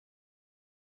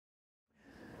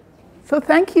So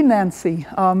thank you, Nancy.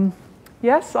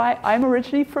 Yes, I'm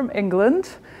originally from England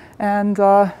and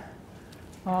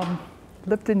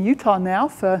lived in Utah now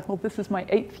for, well, this is my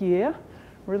 8th year.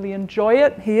 Really enjoy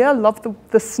it here. Love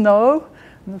the snow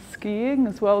and the skiing,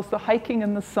 as well as the hiking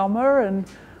in the summer, and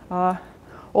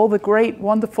all the great,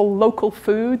 wonderful local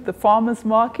food, the farmers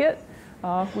market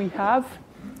we have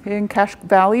here in Cache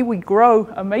Valley. We grow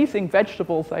amazing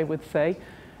vegetables, I would say,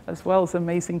 as well as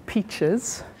amazing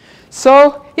peaches.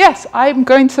 So yes, I'm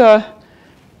going to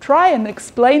try and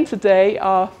explain today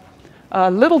a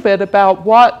little bit about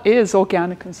what is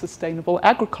organic and sustainable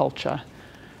agriculture.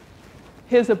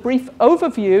 Here's a brief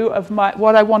overview of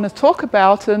what I want to talk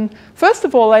about. And first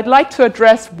of all, I'd like to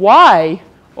address why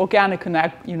organic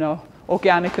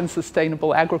and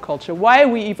sustainable agriculture. Why are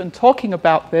we even talking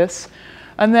about this?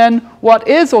 And then what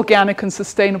is organic and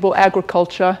sustainable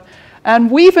agriculture?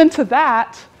 And weave into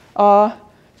that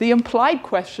the implied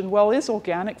question, well, is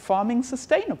organic farming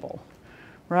sustainable?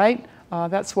 Right?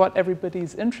 That's what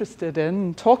everybody's interested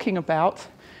in talking about.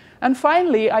 And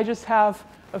finally, I just have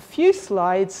a few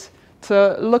slides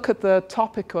to look at the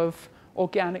topic of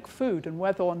organic food and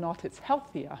whether or not it's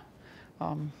healthier.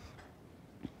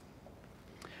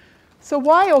 So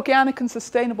why organic and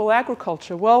sustainable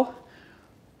agriculture? Well,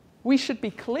 we should be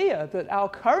clear that our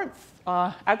current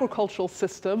agricultural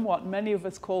system, what many of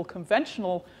us call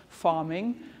conventional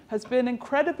farming, has been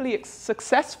incredibly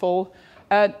successful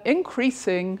at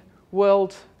increasing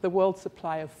the world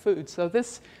supply of food. So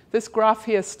this graph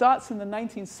here starts in the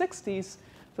 1960s,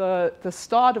 the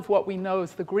start of what we know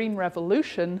as the Green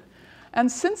Revolution.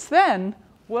 And since then,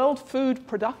 world food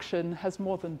production has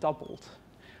more than doubled.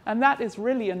 And that is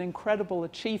really an incredible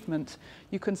achievement.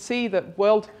 You can see that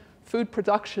world food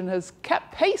production has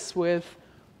kept pace with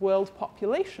world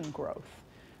population growth.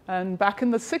 And back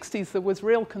in the 60s, there was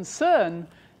real concern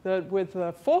that with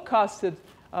forecasted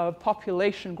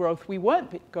population growth, we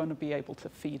weren't going to be able to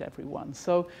feed everyone.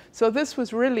 So this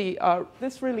really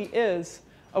is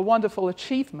a wonderful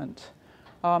achievement.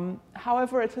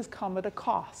 However, it has come at a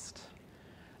cost.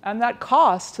 And that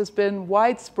cost has been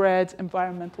widespread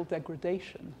environmental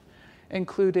degradation,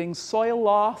 including soil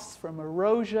loss from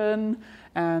erosion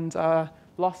and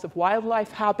loss of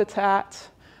wildlife habitat,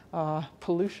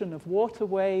 pollution of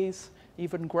waterways,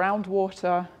 even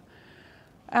groundwater.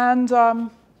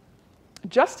 And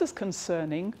just as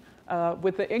concerning,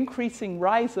 with the increasing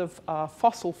rise of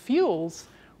fossil fuels,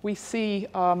 we see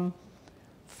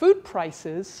food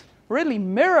prices really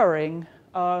mirroring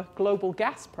global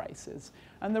gas prices.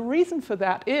 And the reason for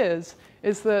that is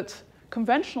that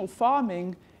conventional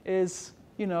farming is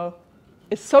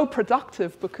so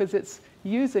productive because it's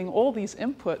using all these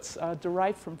inputs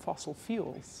derived from fossil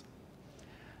fuels.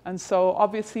 And so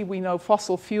obviously we know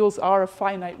fossil fuels are a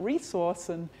finite resource,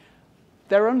 and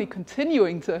they're only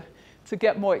continuing to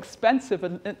get more expensive,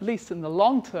 and at least in the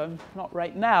long term, not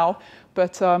right now,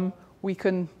 but we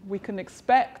can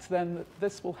expect then that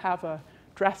this will have a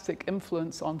drastic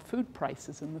influence on food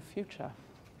prices in the future.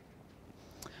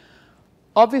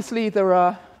 Obviously, there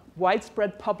are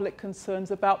widespread public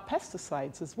concerns about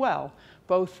pesticides as well,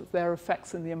 both their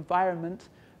effects in the environment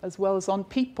as well as on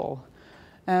people.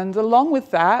 And along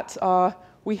with that,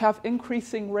 we have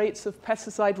increasing rates of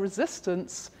pesticide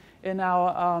resistance in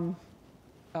our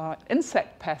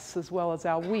insect pests as well as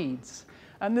our weeds.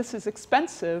 And this is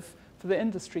expensive for the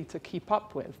industry to keep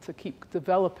up with, to keep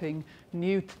developing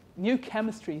new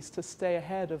chemistries to stay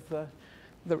ahead of the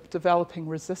developing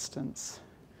resistance.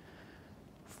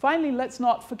 Finally, let's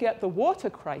not forget the water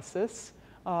crisis.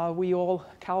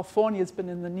 California has been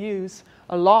in the news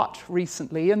a lot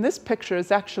recently, and this picture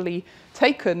is actually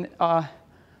taken a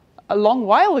long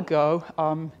while ago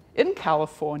in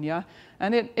California,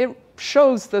 and it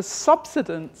shows the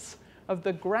subsidence of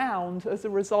the ground as a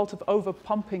result of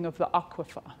overpumping of the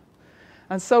aquifer.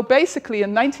 And so basically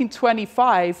in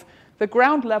 1925, the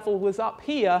ground level was up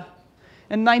here.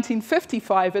 In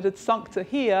 1955, it had sunk to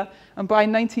here, and by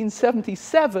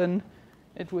 1977,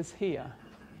 it was here.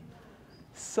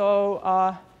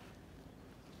 So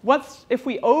if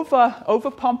we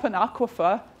overpump an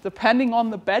aquifer, depending on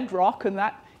the bedrock and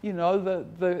that,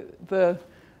 the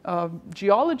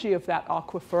geology of that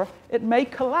aquifer, it may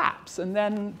collapse, and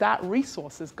then that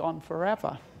resource is gone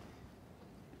forever.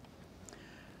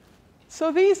 So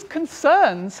these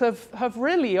concerns have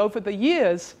really, over the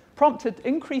years, prompted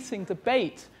increasing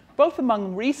debate, both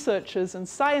among researchers and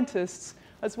scientists,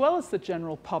 as well as the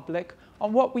general public,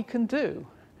 on what we can do,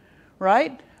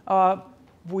 right?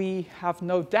 We have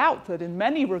no doubt that in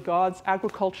many regards,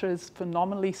 agriculture is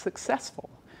phenomenally successful.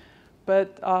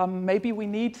 But maybe we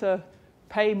need to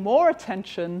pay more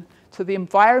attention to the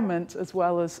environment as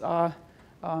well as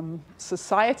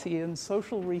society and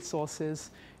social resources,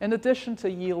 in addition to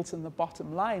yields and the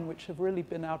bottom line, which have really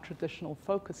been our traditional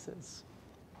focuses.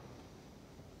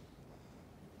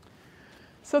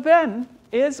 So then,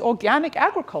 is organic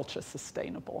agriculture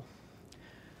sustainable?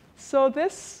 So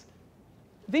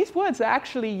these words are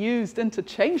actually used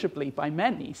interchangeably by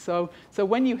many. So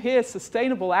when you hear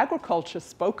sustainable agriculture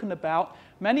spoken about,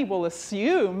 many will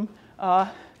assume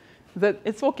that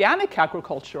it's organic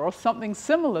agriculture or something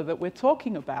similar that we're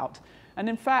talking about. And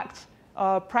in fact,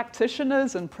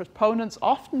 practitioners and proponents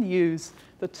often use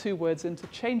the two words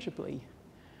interchangeably.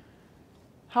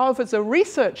 However, as a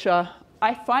researcher,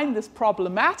 I find this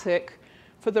problematic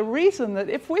for the reason that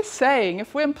if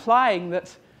we're implying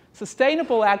that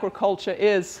sustainable agriculture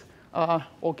is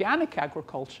organic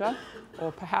agriculture,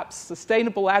 or perhaps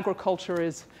sustainable agriculture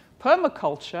is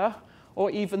permaculture, or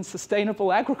even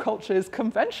sustainable agriculture is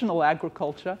conventional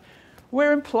agriculture,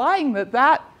 we're implying that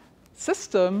that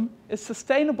system is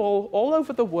sustainable all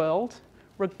over the world,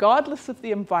 regardless of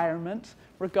the environment,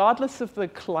 regardless of the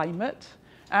climate,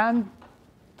 and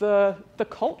the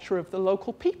culture of the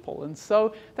local people. And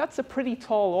so that's a pretty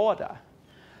tall order.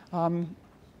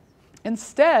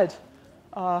 Instead,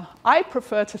 I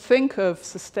prefer to think of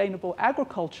sustainable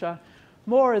agriculture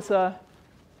more as a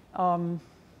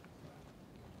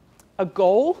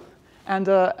goal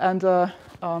that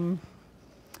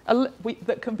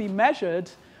can be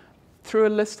measured through a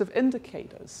list of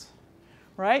indicators,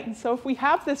 right? And so if we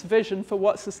have this vision for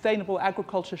what sustainable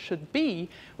agriculture should be,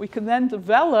 we can then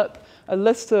develop a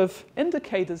list of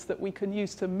indicators that we can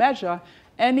use to measure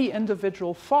any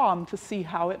individual farm to see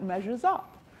how it measures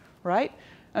up, right?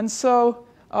 And so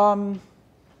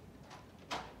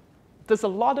there's a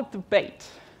lot of debate,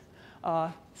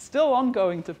 still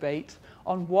ongoing debate,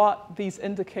 on what these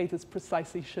indicators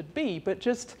precisely should be. But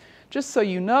just so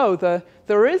you know,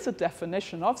 there is a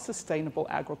definition of sustainable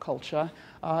agriculture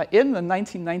in the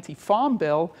 1990 Farm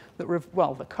Bill,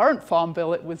 the current Farm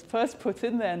Bill. It was first put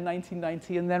in there in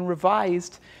 1990 and then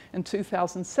revised in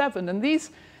 2007. And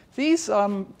these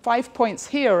 5 points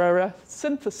here are a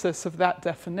synthesis of that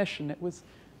definition. It was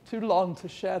too long to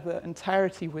share the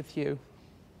entirety with you.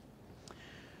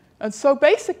 And so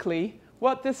basically,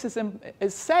 what this is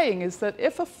saying is that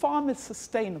if a farm is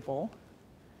sustainable,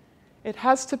 it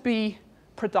has to be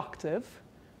productive,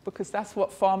 because that's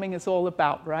what farming is all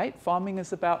about, right? Farming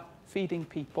is about feeding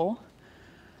people.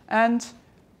 And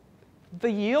the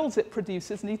yields it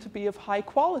produces need to be of high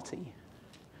quality.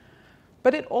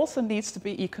 But it also needs to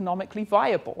be economically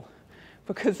viable,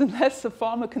 because unless the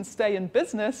farmer can stay in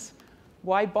business,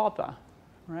 why bother,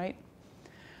 right?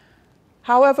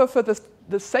 However, for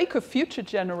the sake of future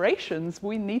generations,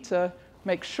 we need to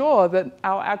make sure that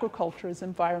our agriculture is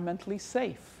environmentally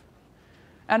safe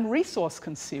and resource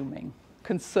conserving,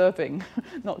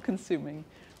 not consuming,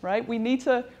 right? We need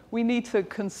to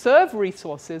conserve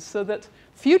resources so that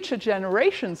future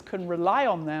generations can rely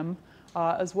on them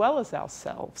as well as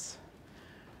ourselves.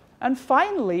 And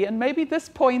finally, and maybe this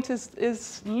point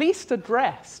is least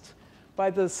addressed by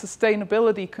the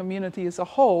sustainability community as a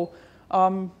whole,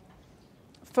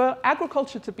 for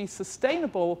agriculture to be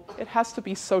sustainable, it has to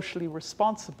be socially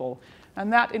responsible.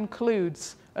 And that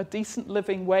includes a decent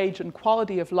living wage and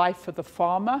quality of life for the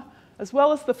farmer, as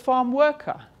well as the farm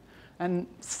worker, and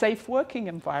safe working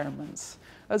environments,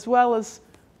 as well as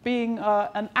being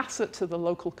an asset to the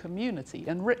local community,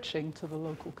 enriching to the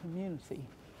local community.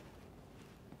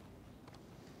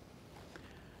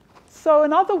 So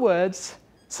in other words,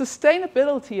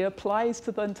 sustainability applies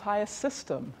to the entire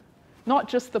system, not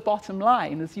just the bottom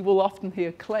line, as you will often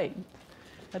hear claimed.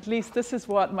 At least this is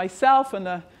what myself and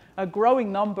a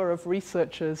growing number of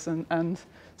researchers and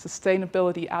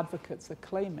sustainability advocates are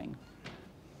claiming.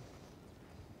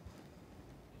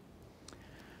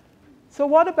 So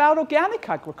what about organic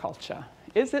agriculture?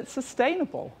 Is it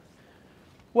sustainable?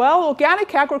 Well,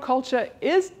 organic agriculture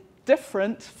is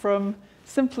different from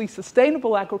simply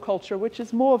sustainable agriculture, which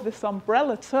is more of this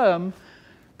umbrella term,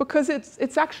 because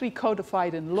it's actually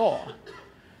codified in law.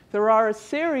 There are a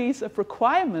series of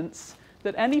requirements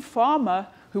that any farmer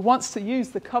who wants to use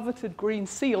the coveted green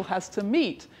seal has to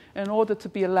meet in order to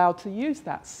be allowed to use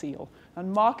that seal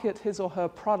and market his or her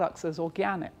products as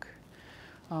organic.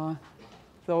 The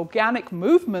organic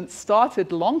movement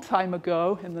started a long time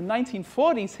ago in the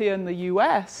 1940s here in the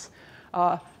US,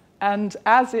 and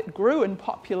as it grew in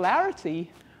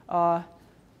popularity,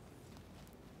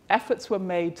 efforts were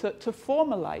made to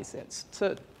formalize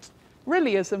it,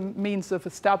 really as a means of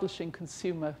establishing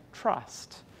consumer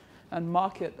trust and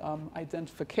market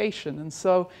identification. And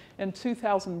so in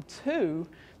 2002,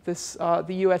 the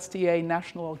USDA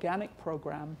National Organic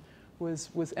Program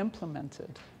was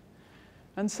implemented.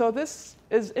 And so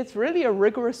it's really a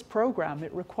rigorous program.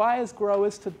 It requires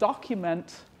growers to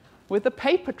document with a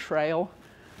paper trail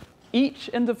each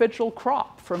individual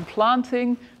crop from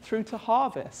planting through to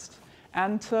harvest,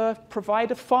 and to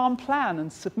provide a farm plan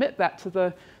and submit that to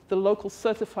the local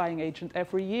certifying agent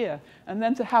every year, and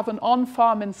then to have an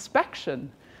on-farm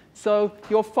inspection. So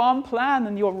your farm plan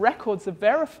and your records are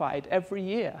verified every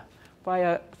year by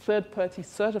a third-party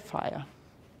certifier.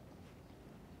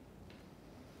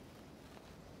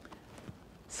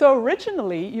 So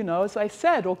originally, you know, as I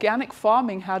said, organic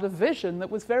farming had a vision that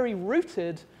was very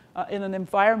rooted in an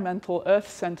environmental,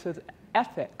 earth-centered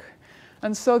ethic.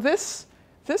 And so this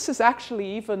is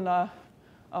actually even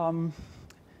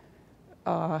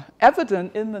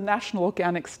evident in the National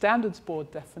Organic Standards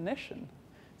Board definition.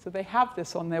 So they have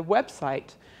this on their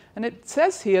website. And it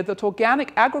says here that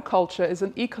organic agriculture is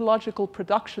an ecological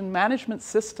production management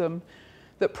system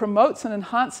that promotes and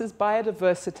enhances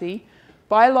biodiversity,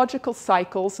 biological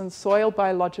cycles, and soil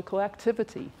biological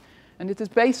activity. And it is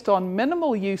based on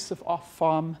minimal use of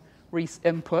off-farm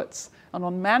inputs and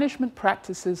on management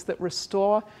practices that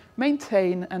restore,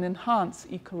 maintain, and enhance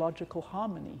ecological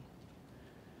harmony.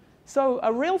 So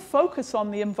a real focus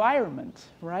on the environment,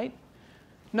 right?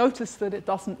 Notice that it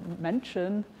doesn't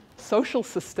mention social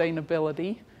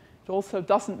sustainability. It also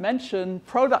doesn't mention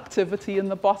productivity in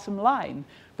the bottom line.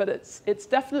 But it's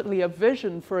definitely a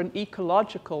vision for an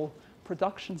ecological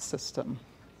production system.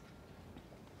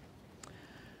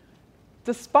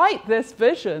 Despite this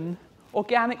vision,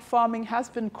 organic farming has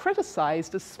been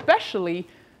criticized, especially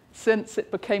since it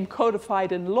became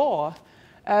codified in law,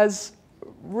 as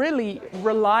really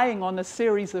relying on a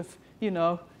series of, you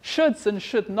know, shoulds and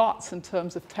should-nots in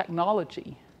terms of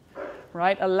technology,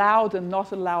 right? Allowed and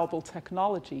not allowable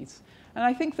technologies. And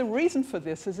I think the reason for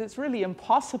this is it's really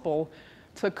impossible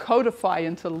to codify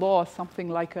into law something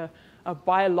like a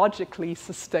biologically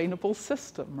sustainable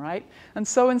system, right? And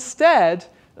so instead,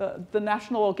 the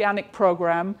National Organic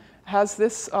Program has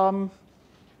this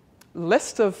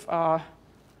list of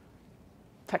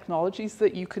technologies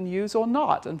that you can use or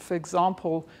not. And for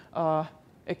example,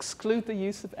 exclude the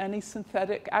use of any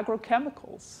synthetic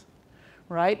agrochemicals,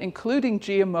 right? Including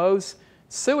GMOs,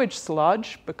 sewage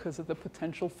sludge, because of the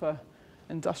potential for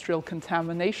industrial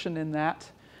contamination in that.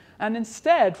 And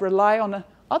instead rely on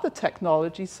other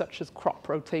technologies such as crop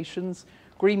rotations,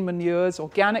 green manures,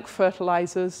 organic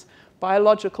fertilizers,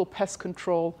 biological pest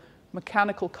control,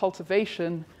 mechanical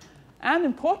cultivation, and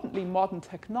importantly, modern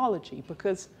technology,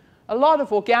 because a lot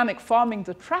of organic farming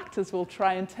detractors will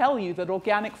try and tell you that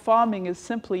organic farming is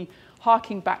simply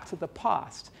harking back to the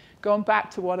past, going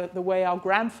back to the way our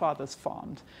grandfathers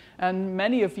farmed. And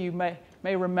many of you may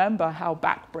remember how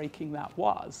backbreaking that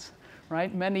was,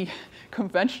 right? Many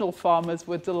conventional farmers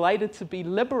were delighted to be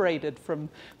liberated from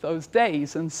those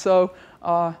days. And so,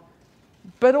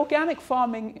 but organic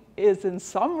farming is in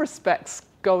some respects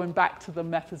going back to the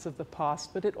methods of the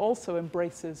past, but it also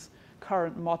embraces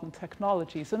current modern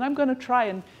technologies. And I'm going to try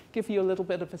and give you a little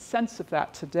bit of a sense of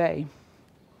that today.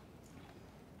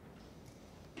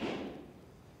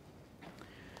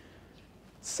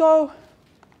 So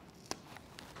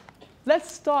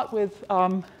let's start with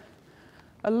a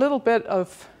little bit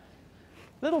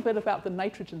about the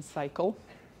nitrogen cycle.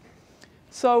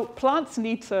 So plants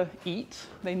need to eat.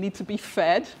 They need to be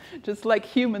fed, just like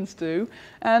humans do.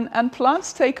 And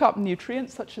plants take up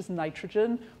nutrients such as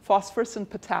nitrogen, phosphorus, and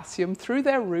potassium through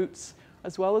their roots,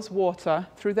 as well as water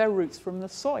through their roots from the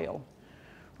soil,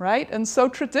 right? And so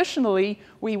traditionally,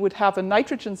 we would have a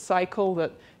nitrogen cycle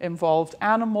that involved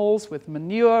animals with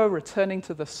manure returning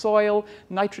to the soil,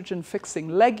 nitrogen fixing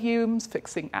legumes,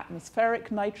 fixing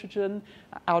atmospheric nitrogen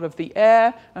out of the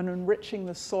air, and enriching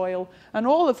the soil. And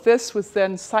all of this was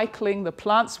then cycling. The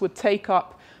plants would take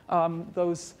up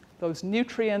those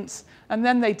nutrients, and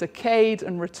then they decayed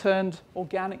and returned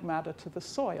organic matter to the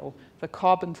soil, the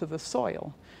carbon to the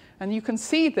soil. And you can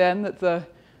see then that the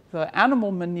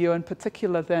animal manure in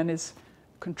particular then is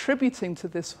contributing to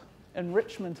this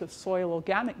enrichment of soil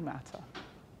organic matter.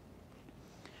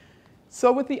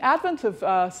 So with the advent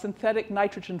of synthetic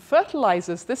nitrogen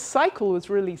fertilizers, this cycle was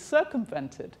really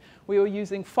circumvented. We were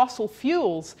using fossil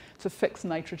fuels to fix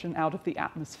nitrogen out of the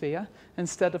atmosphere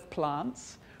instead of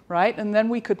plants, right? And then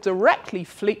we could directly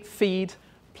feed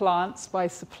plants by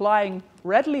supplying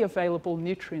readily available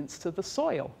nutrients to the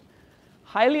soil.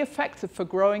 Highly effective for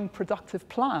growing productive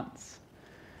plants.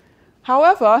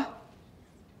 However,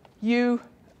 you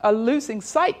are losing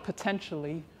sight,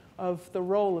 potentially, of the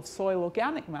role of soil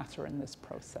organic matter in this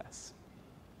process.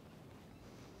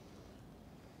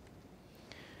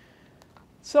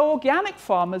 So organic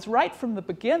farmers, right from the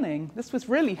beginning, this was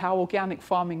really how organic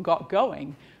farming got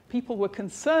going, people were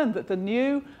concerned that the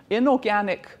new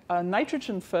inorganic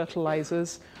nitrogen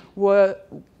fertilizers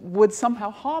would somehow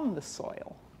harm the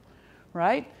soil,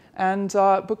 right? And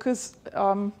because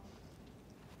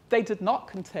they did not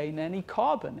contain any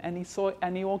carbon,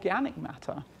 any organic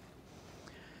matter.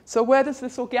 So where does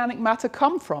this organic matter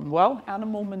come from? Well,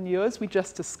 animal manures we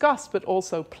just discussed, but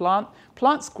also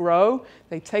plants grow,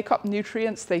 they take up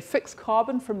nutrients, they fix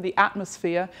carbon from the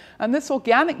atmosphere, and this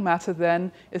organic matter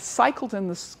then is cycled in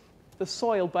the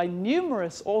soil by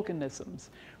numerous organisms,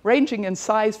 ranging in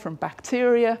size from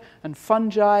bacteria and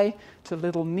fungi to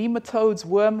little nematodes,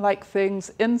 worm-like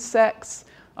things, insects,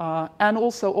 and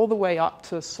also all the way up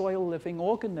to soil-living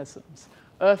organisms,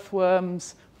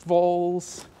 earthworms,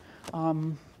 voles,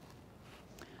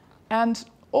 and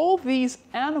all these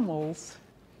animals,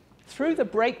 through the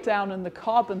breakdown in the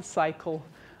carbon cycle,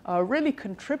 really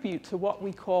contribute to what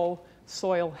we call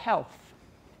soil health.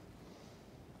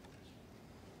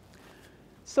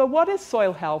 So what is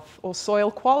soil health or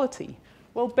soil quality?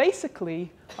 Well,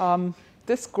 basically,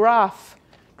 this graph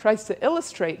tries to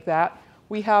illustrate that.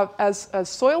 We have, as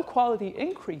soil quality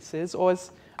increases, or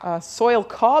as soil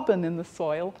carbon in the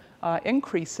soil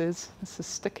increases, this is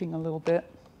sticking a little bit.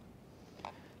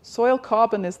 Soil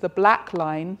carbon is the black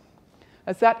line.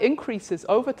 As that increases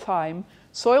over time,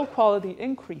 soil quality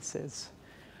increases.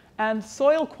 And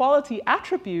soil quality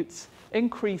attributes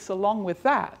increase along with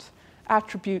that.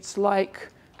 Attributes like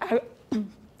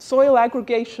soil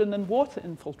aggregation and water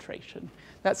infiltration.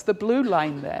 That's the blue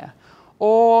line there.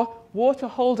 Or water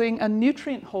holding and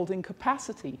nutrient holding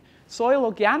capacity. Soil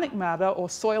organic matter or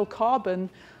soil carbon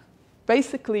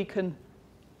basically can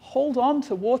hold on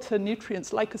to water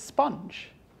nutrients like a sponge,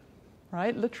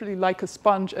 right? Literally like a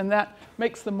sponge, and that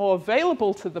makes them more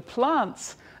available to the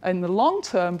plants in the long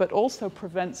term, but also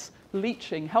prevents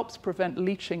leaching, helps prevent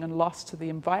leaching and loss to the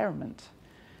environment.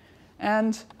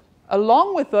 And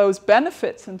along with those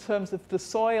benefits in terms of the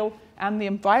soil and the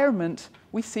environment,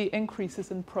 we see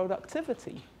increases in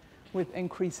productivity with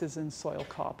increases in soil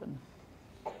carbon.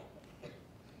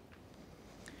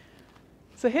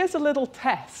 So here's a little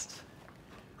test.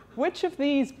 Which of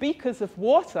these beakers of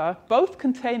water, both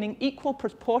containing equal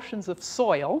proportions of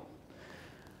soil,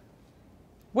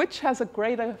 which has a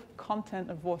greater content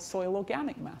of soil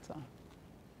organic matter?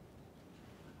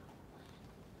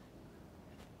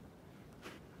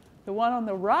 The one on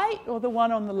the right or the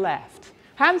one on the left?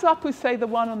 Hands up who say the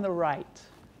one on the right.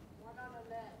 One on the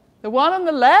left. The one on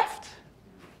the left?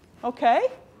 Okay.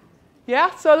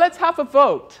 Yeah, so let's have a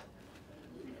vote.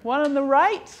 One on the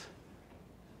right?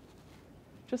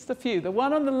 Just a few. The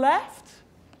one on the left?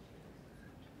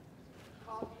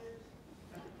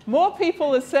 More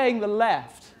people are saying the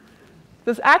left.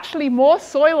 There's actually more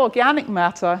soil organic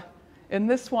matter in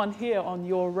this one here on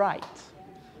your right.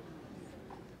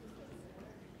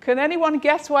 Can anyone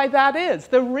guess why that is?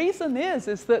 The reason is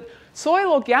that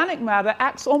soil organic matter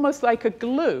acts almost like a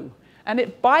glue, and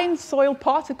it binds soil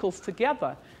particles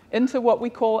together into what we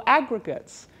call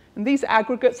aggregates. And these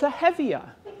aggregates are heavier,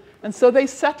 and so they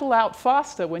settle out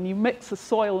faster when you mix the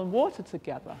soil and water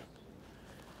together.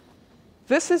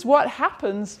 This is what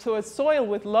happens to a soil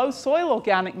with low soil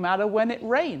organic matter when it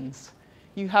rains.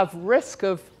 You have risk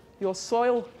of your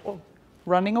soil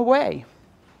running away.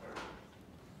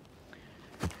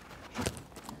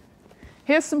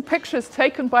 Here's some pictures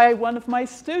taken by one of my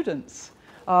students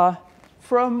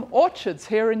from orchards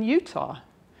here in Utah.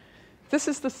 This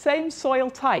is the same soil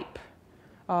type,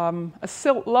 a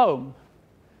silt loam,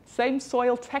 same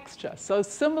soil texture, so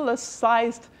similar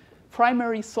sized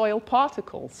primary soil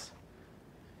particles.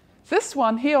 This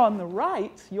one here on the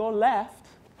right, your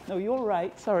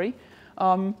right, sorry,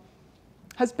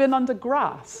 has been under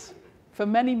grass for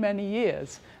many, many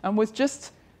years and was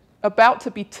just about to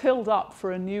be tilled up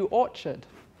for a new orchard.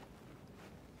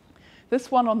 This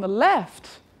one on the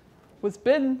left was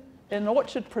been in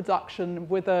orchard production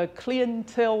with a clean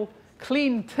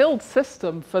tilled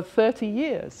system for 30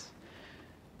 years.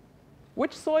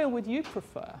 Which soil would you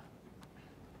prefer?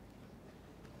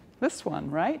 This one,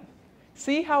 right?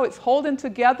 See how it's holding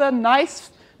together,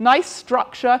 nice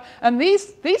structure. And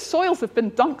these soils have been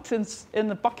dunked in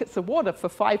the buckets of water for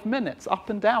 5 minutes,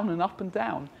 up and down and up and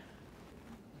down.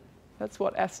 That's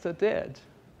what Esther did.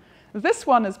 This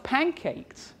one is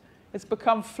pancaked. It's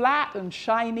become flat and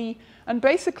shiny. And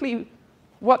basically,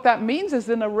 what that means is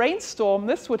in a rainstorm,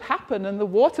 this would happen and the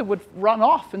water would run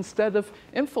off instead of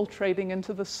infiltrating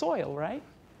into the soil, right?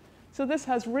 So this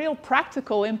has real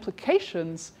practical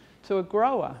implications to a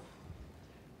grower.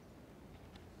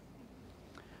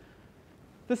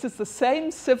 This is the same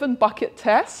sieve and bucket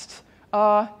test.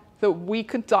 that we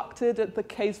conducted at the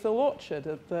Kaysville Orchard,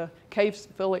 at the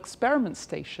Kaysville Experiment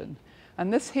Station.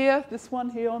 And this one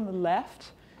here on the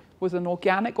left was an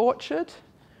organic orchard,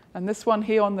 and this one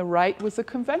here on the right was a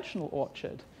conventional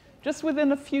orchard, just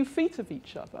within a few feet of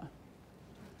each other.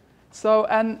 So,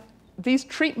 and these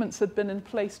treatments had been in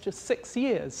place just 6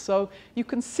 years, so you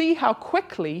can see how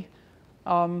quickly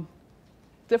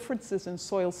differences in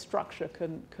soil structure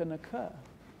can occur.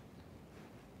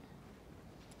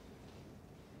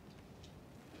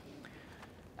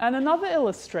 And another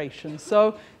illustration.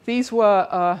 So these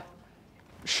were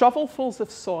shovelfuls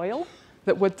of soil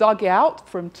that were dug out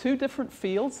from 2 different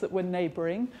fields that were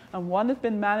neighboring, and one had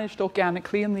been managed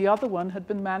organically and the other one had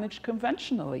been managed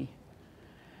conventionally.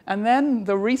 And then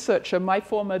the researcher, my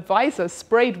former advisor,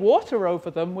 sprayed water over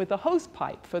them with a hose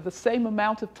pipe for the same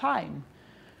amount of time.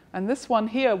 And this one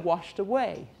here washed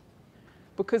away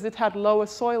because it had lower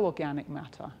soil organic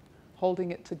matter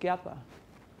holding it together.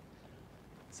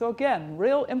 So again,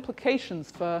 real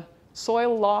implications for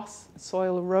soil loss,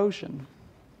 soil erosion.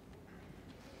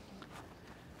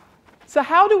 So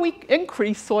how do we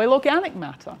increase soil organic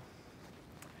matter?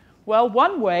 Well,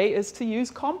 one way is to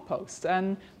use compost,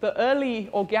 and the early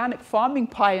organic farming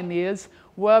pioneers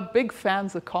were big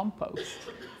fans of compost.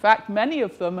 In fact, many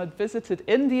of them had visited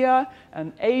India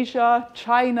and Asia,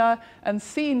 China, and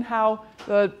seen how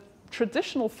the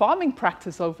traditional farming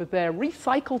practice over there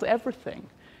recycled everything.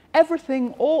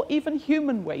 Everything, even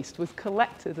human waste, was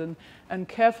collected and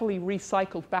carefully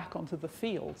recycled back onto the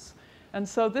fields. And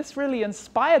so this really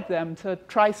inspired them to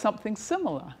try something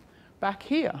similar back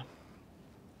here.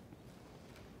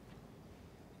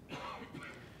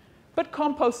 But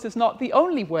compost is not the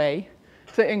only way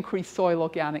to increase soil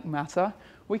organic matter.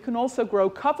 We can also grow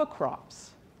cover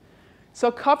crops. So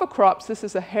cover crops, this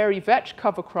is a hairy vetch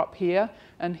cover crop here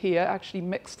and here, actually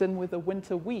mixed in with a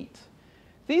winter wheat.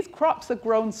 These crops are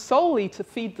grown solely to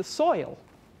feed the soil.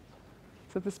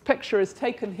 So this picture is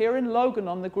taken here in Logan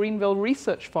on the Greenville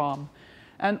Research Farm.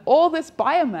 And all this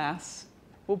biomass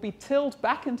will be tilled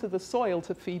back into the soil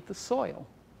to feed the soil.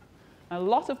 A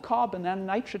lot of carbon and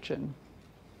nitrogen.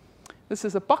 This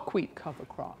is a buckwheat cover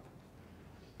crop.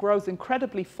 Grows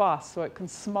incredibly fast so it can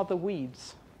smother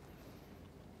weeds.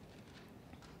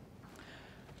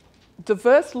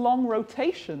 Diverse long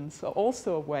rotations are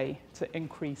also a way to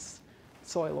increase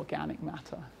soil organic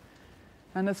matter.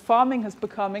 And as farming has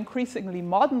become increasingly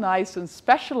modernized and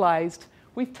specialized,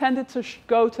 we've tended to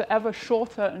go to ever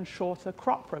shorter and shorter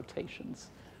crop rotations,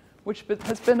 which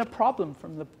has been a problem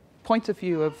from the point of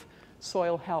view of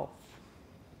soil health.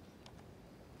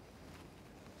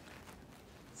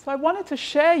 So I wanted to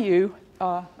share you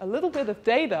a little bit of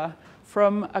data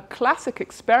from a classic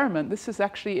experiment. This is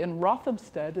actually in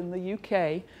Rothamsted in the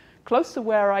UK, close to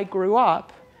where I grew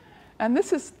up. And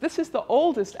this is the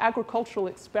oldest agricultural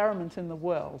experiment in the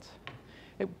world.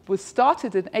 It was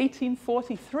started in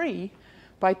 1843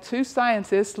 by 2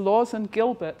 scientists, Laws and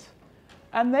Gilbert.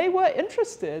 And they were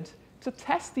interested to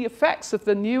test the effects of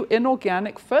the new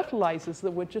inorganic fertilizers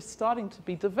that were just starting to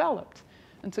be developed,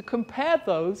 and to compare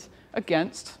those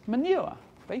against manure,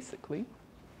 basically.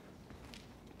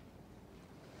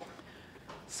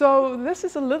 So this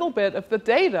is a little bit of the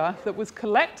data that was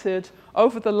collected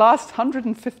over the last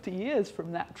 150 years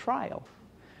from that trial.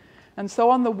 And so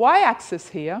on the y-axis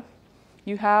here,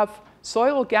 you have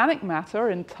soil organic matter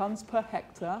in tons per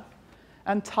hectare,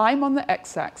 and time on the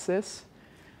x-axis.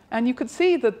 And you could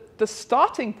see that the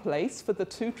starting place for the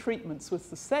 2 treatments was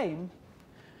the same.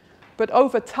 But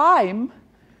over time,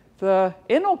 the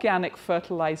inorganic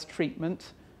fertilized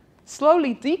treatment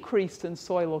slowly decreased in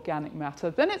soil organic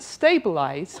matter. Then it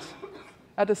stabilized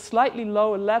at a slightly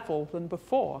lower level than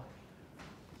before,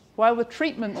 while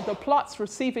the plots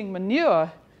receiving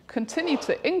manure continued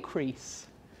to increase.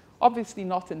 Obviously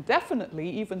not indefinitely.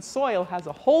 Even soil has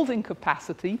a holding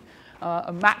capacity,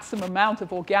 a maximum amount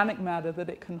of organic matter that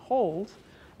it can hold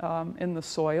in the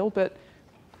soil, but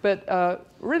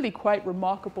really quite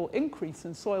remarkable increase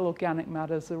in soil organic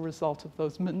matter as a result of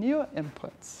those manure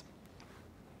inputs.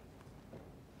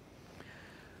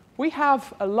 We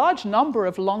have a large number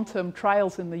of long-term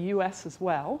trials in the US as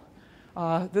well.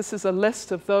 This is a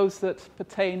list of those that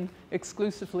pertain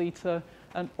exclusively to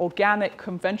an organic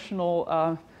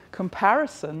conventional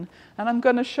comparison. And I'm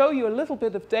going to show you a little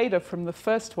bit of data from the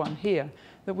first one here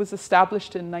that was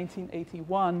established in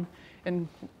 1981 in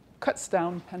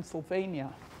Kutztown, Pennsylvania.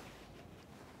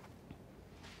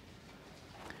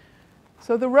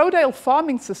 So the Rodale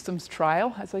Farming Systems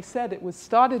trial, as I said, it was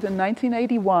started in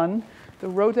 1981, the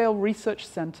Rodale Research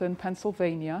Center in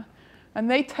Pennsylvania, and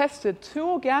they tested 2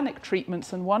 organic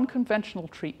treatments and 1 conventional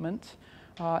treatment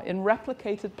in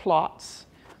replicated plots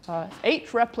 8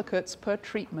 replicates per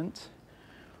treatment.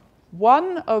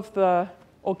 One of the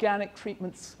organic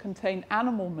treatments contained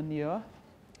animal manure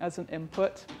as an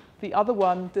input. The other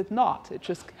one did not. It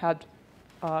just had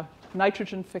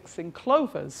nitrogen-fixing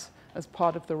clovers as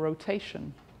part of the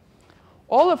rotation.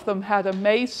 All of them had a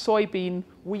maize, soybean,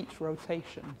 wheat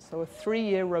rotation, so a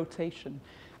 3-year rotation.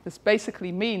 This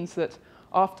basically means that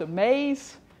after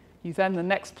maize, you then the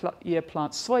next year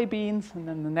plant soybeans, and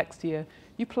then the next year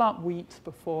you plant wheat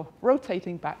before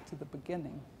rotating back to the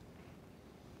beginning.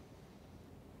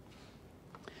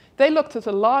 They looked at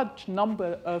a large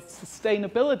number of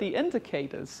sustainability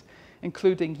indicators,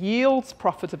 including yields,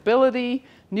 profitability,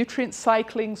 nutrient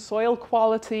cycling, soil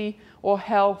quality or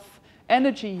health,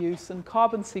 energy use, and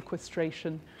carbon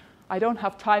sequestration. I don't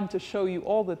have time to show you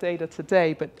all the data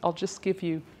today, but I'll just give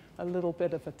you a little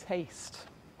bit of a taste.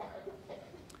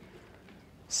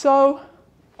 So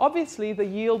obviously the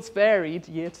yields varied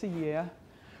year to year,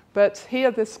 but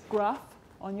here this graph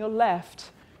on your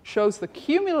left shows the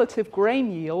cumulative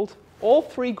grain yield, all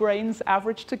 3 grains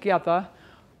averaged together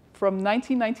from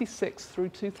 1996 through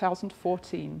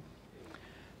 2014.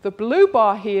 The blue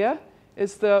bar here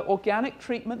is the organic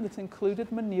treatment that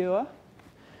included manure.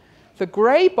 The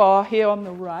gray bar here on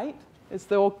the right is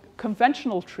the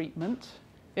conventional treatment,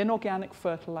 inorganic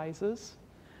fertilizers.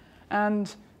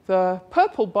 And the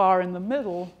purple bar in the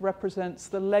middle represents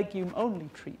the legume-only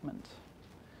treatment.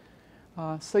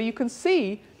 So you can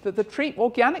see that the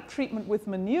organic treatment with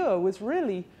manure was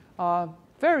really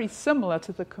very similar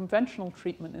to the conventional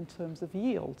treatment in terms of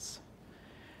yields.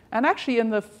 And actually in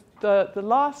the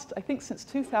last, I think since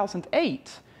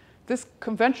 2008, this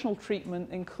conventional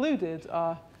treatment included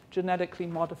genetically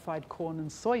modified corn and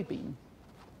soybean.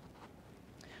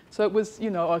 So it was,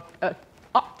 you know, a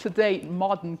up-to-date,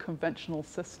 modern, conventional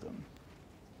system.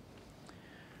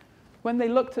 When they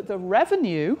looked at the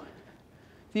revenue,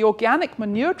 the organic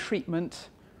manure treatment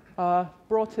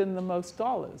brought in the most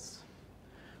dollars,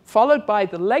 followed by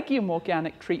the legume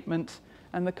organic treatment,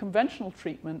 and the conventional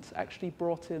treatment actually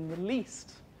brought in the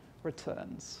least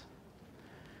returns.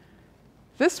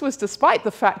 This was despite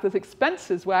the fact that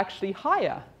expenses were actually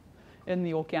higher in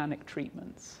the organic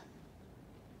treatments.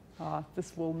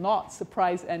 This will not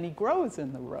surprise any growers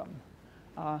in the room.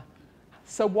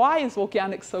 So why is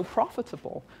organic so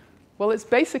profitable? Well, it's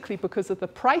basically because of the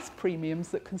price premiums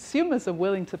that consumers are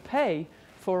willing to pay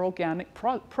for organic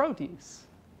produce,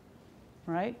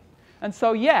 right? And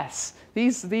so yes,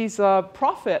 these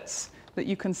profits that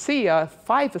you can see are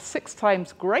 5 or 6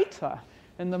 times greater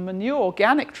in the manure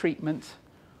organic treatment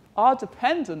are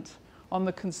dependent on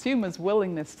the consumer's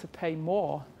willingness to pay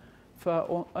more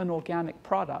for an organic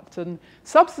product. And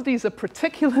subsidies are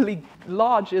particularly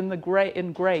large in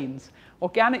grains.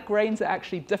 Organic grains are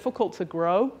actually difficult to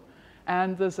grow,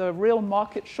 and there's a real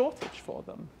market shortage for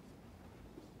them.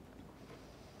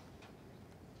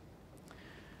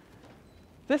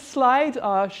 This slide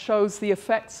shows the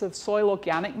effects of soil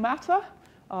organic matter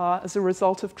as a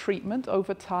result of treatment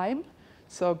over time.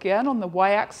 So again, on the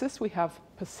y-axis, we have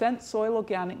 % soil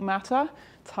organic matter,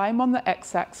 time on the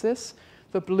x-axis.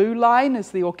 The blue line is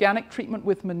the organic treatment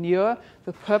with manure,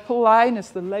 the purple line is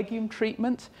the legume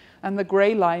treatment, and the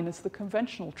gray line is the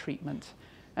conventional treatment.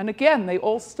 And again, they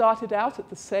all started out at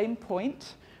the same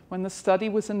point when the study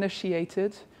was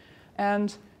initiated,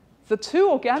 and the 2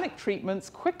 organic treatments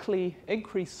quickly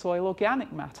increased soil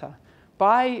organic matter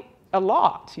by a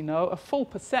lot, you know, a full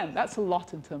 %. That's a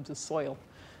lot in terms of soil,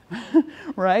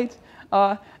 right?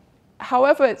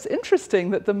 However, it's interesting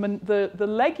that the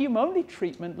legume-only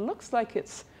treatment looks like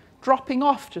it's dropping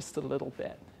off just a little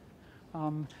bit.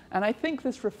 And I think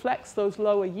this reflects those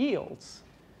lower yields,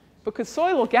 because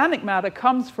soil organic matter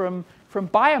comes from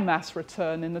biomass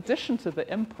return in addition to the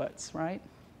inputs, right?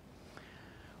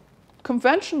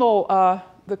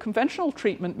 The conventional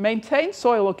treatment maintained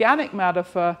soil organic matter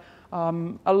for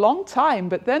a long time,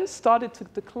 but then started to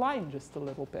decline just a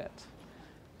little bit.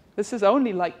 This is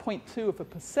only like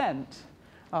 0.2%,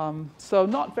 so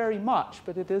not very much,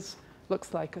 but it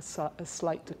looks like a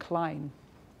slight decline,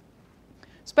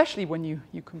 especially when you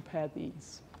compare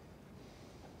these.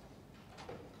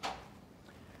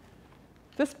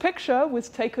 This picture was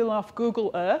taken off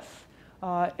Google Earth.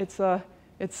 It's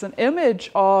an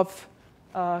image of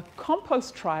a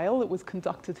compost trial that was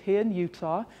conducted here in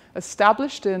Utah,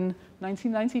 established in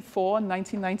 1994 and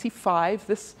 1995.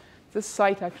 This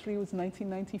site actually was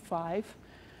 1995.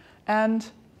 And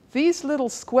these little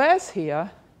squares here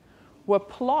were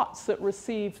plots that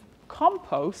received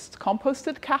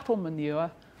composted cattle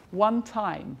manure one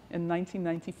time in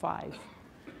 1995.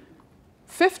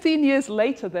 15 years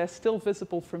later, they're still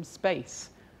visible from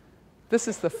space. This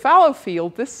is the fallow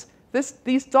field. This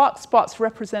These dark spots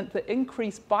represent the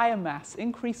increased biomass,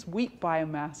 increased wheat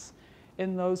biomass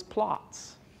in those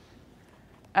plots.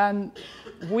 And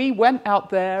we went out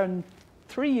there and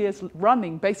 3 years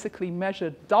running basically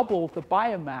measured double the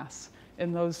biomass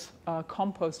in those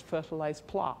compost fertilized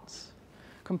plots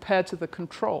compared to the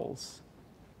controls.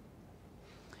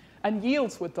 And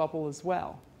yields were double as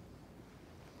well.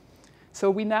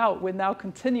 So we're now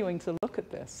continuing to look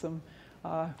at this. Some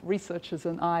researchers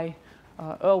and I,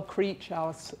 Earl Creech,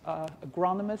 our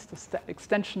agronomist,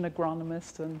 extension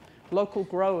agronomist, and local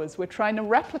growers, we're trying to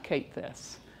replicate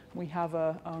this. We have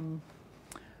a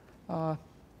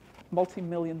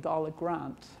multi-million-dollar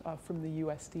grant from the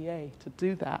USDA to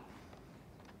do that.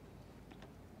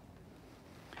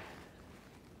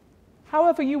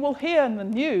 However, you will hear in the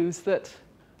news that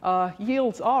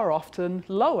yields are often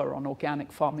lower on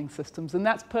organic farming systems, and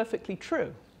that's perfectly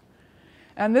true.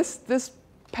 And this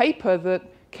paper that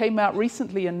came out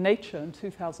recently in Nature in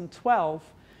 2012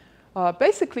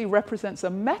 basically represents a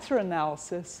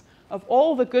meta-analysis of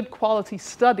all the good quality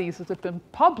studies that have been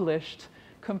published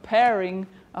comparing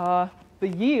the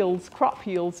yields, crop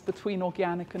yields, between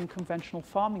organic and conventional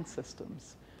farming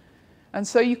systems. And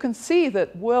so you can see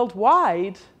that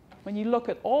worldwide, when you look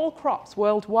at all crops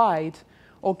worldwide,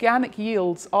 organic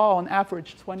yields are on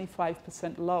average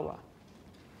 25% lower.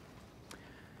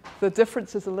 The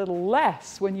difference is a little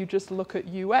less when you just look at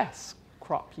US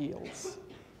crop yields.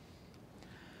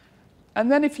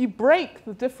 And then if you break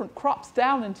the different crops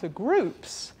down into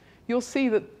groups, you'll see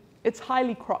that it's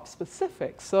highly crop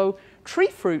specific. So tree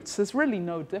fruits, there's really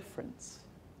no difference.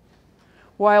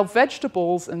 While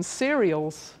vegetables and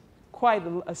cereals, quite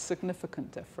a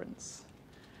significant difference.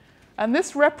 And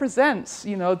this represents,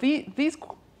 you know, these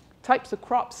types of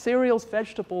crops, cereals,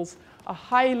 vegetables, are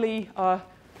highly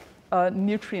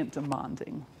nutrient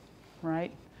demanding,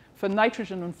 right? For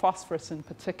nitrogen and phosphorus in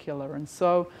particular. And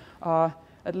so,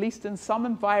 at least in some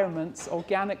environments,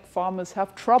 organic farmers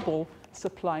have trouble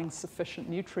supplying sufficient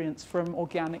nutrients from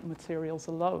organic materials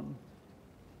alone.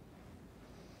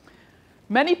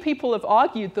 Many people have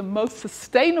argued the most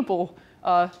sustainable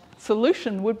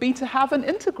solution would be to have an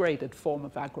integrated form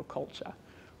of agriculture,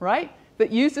 right?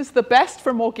 That uses the best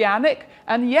from organic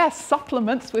and, yes,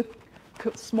 supplements with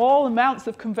small amounts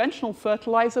of conventional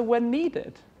fertilizer when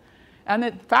needed. And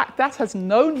in fact, that has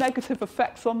no negative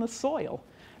effects on the soil.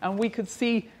 And we could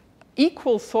see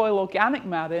equal soil organic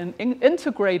matter in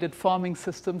integrated farming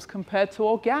systems compared to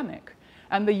organic.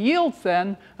 And the yields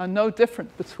then are no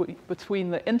different between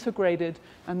the integrated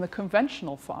and the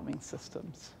conventional farming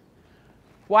systems.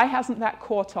 Why hasn't that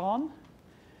caught on?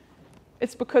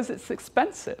 It's because it's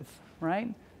expensive,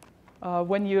 right?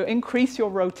 When you increase your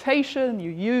rotation,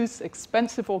 you use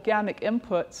expensive organic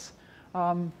inputs,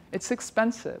 it's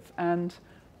expensive. And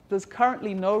there's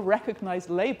currently no recognized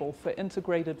label for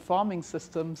integrated farming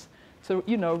systems to,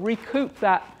 you know, recoup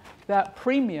that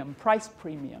premium, price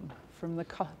premium from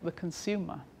the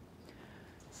consumer.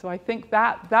 So I think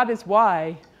that is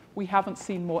why we haven't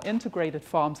seen more integrated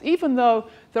farms, even though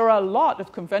there are a lot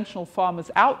of conventional farmers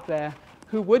out there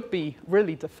who would be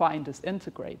really defined as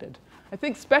integrated. I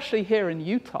think especially here in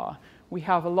Utah, we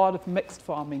have a lot of mixed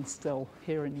farming still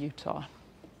here in Utah.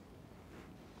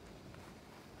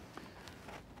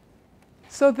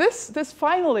 So this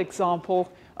final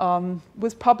example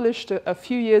was published a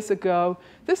few years ago.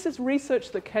 This is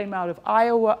research that came out of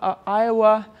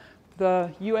Iowa, the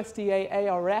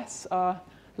USDA ARS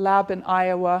lab in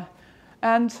Iowa.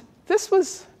 And this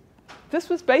was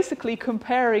basically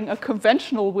comparing a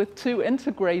conventional with two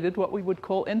integrated, what we would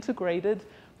call integrated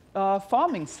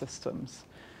farming systems.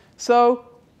 So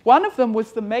one of them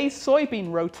was the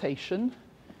maize-soybean rotation.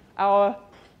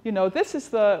 This is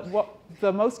the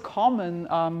most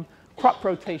common crop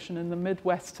rotation in the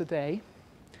Midwest today.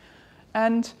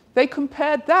 And they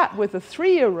compared that with a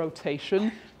 3-year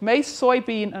rotation, maize,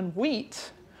 soybean, and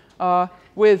wheat,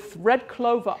 with red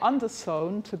clover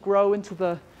undersown to grow into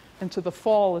the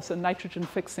fall as a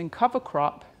nitrogen-fixing cover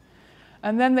crop.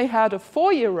 And then they had a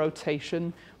 4-year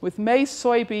rotation with maize,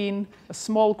 soybean, a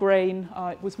small grain.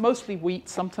 It was mostly wheat,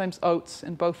 sometimes oats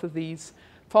in both of these,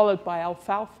 followed by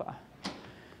alfalfa.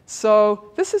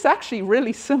 So this is actually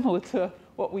really similar to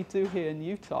what we do here in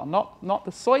Utah. Not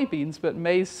the soybeans, but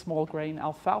maize, small grain,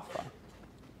 alfalfa.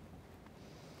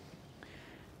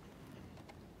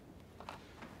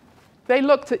 They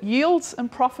looked at yields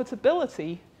and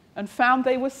profitability and found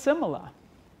they were similar.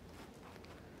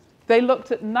 They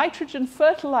looked at nitrogen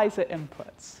fertilizer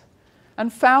inputs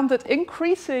and found that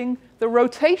increasing the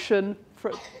rotation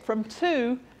from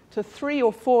 2 to 3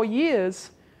 or 4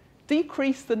 years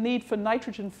decreased the need for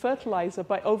nitrogen fertilizer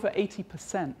by over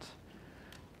 80%.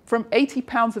 from 80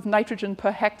 pounds of nitrogen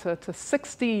per hectare to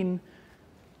 16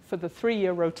 for the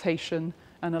 3-year rotation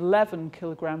and 11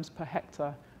 kilograms per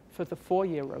hectare for the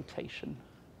 4-year rotation.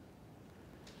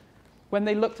 When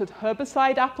they looked at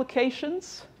herbicide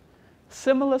applications,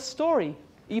 similar story,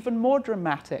 even more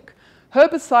dramatic.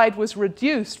 Herbicide was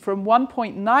reduced from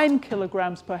 1.9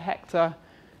 kilograms per hectare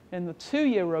in the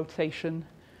 2-year rotation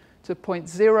to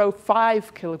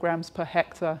 0.05 kilograms per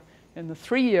hectare in the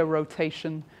 3-year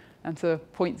rotation and to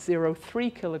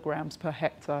 0.03 kilograms per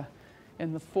hectare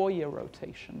in the 4-year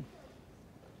rotation.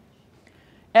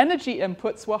 Energy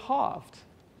inputs were halved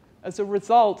as a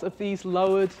result of these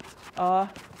lowered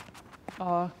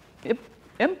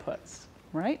inputs,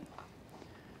 right?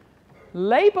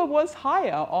 Labor was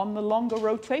higher on the longer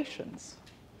rotations.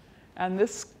 And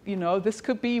this, this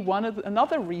could be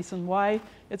another reason why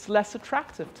it's less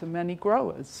attractive to many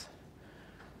growers.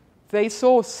 They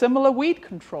saw similar weed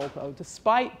control, though,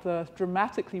 despite the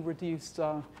dramatically reduced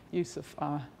use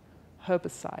of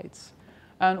herbicides,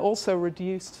 and also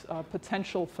reduced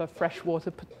potential for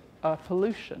freshwater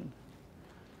pollution.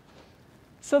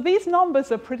 So these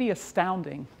numbers are pretty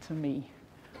astounding to me.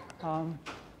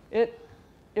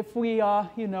 If we are,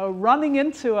 running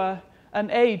into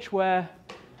an age where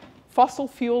fossil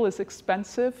fuel is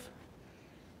expensive,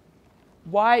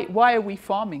 why are we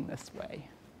farming this way?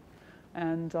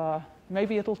 And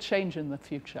maybe it'll change in the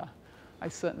future. I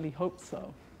certainly hope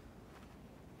so.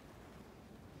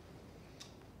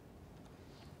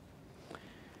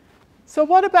 So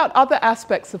what about other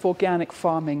aspects of organic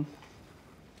farming?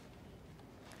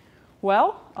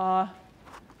 Well,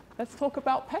 let's talk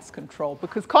about pest control,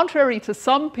 because contrary to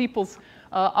some people's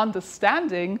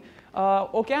understanding,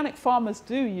 organic farmers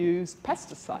do use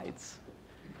pesticides.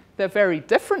 They're very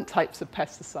different types of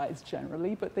pesticides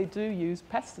generally, but they do use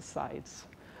pesticides.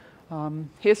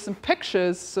 Here's some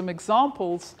pictures, some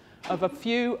examples of a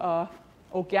few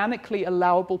organically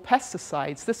allowable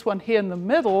pesticides. This one here in the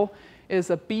middle is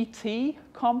a Bt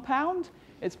compound.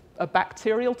 It's a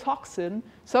bacterial toxin,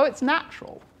 so it's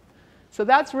natural. So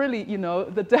that's really,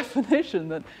 the definition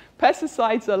that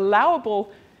pesticides are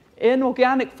allowable in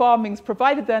organic farmings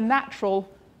provided they're natural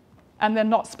and they're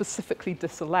not specifically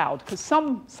disallowed, because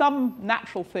some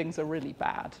natural things are really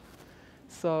bad.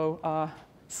 So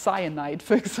cyanide,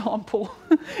 for example,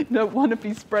 you don't want to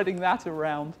be spreading that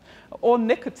around. Or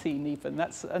nicotine even,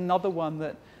 that's another one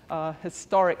that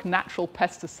historic natural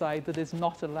pesticide that is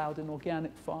not allowed in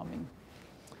organic farming.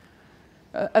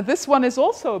 This one is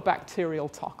also a bacterial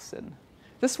toxin.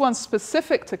 This one's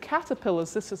specific to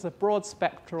caterpillars. This is a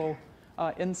broad-spectral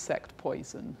insect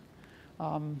poison.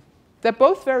 They're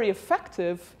both very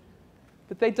effective,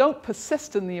 but they don't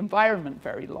persist in the environment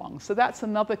very long. So that's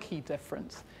another key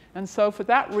difference. And so for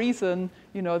that reason,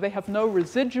 they have no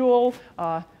residual.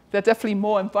 They're definitely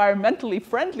more environmentally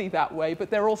friendly that way, but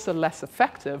they're also less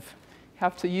effective. You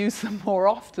have to use them more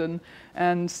often.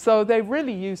 And so they're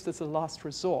really used as a last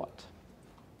resort.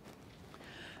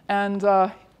 And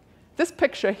this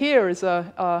picture here is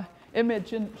an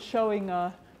image showing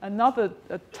another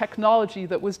technology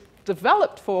that was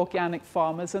developed for organic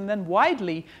farmers and then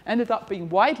ended up being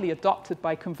widely adopted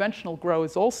by conventional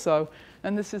growers also.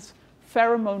 And this is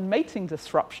pheromone mating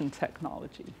disruption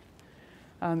technology.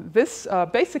 This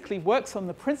basically works on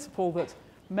the principle that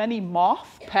many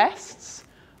moth pests,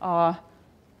 the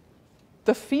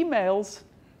females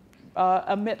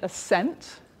emit a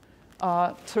scent,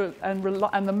 and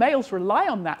the males rely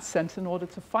on that scent in order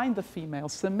to find the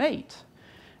females to mate.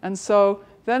 And so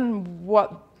then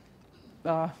what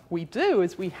we do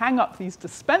is we hang up these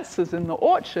dispensers in the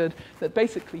orchard that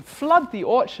basically flood the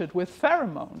orchard with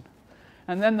pheromone.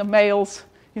 And then the males,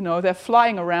 they're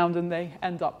flying around and they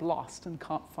end up lost and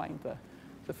can't find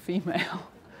the female.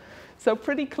 So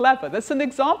pretty clever. That's an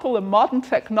example of modern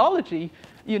technology,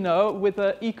 with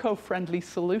an eco-friendly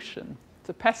solution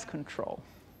to pest control.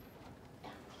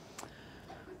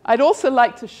 I'd also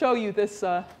like to show you this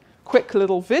quick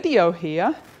little video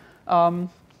here.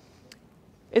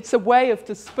 It's a way of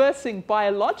dispersing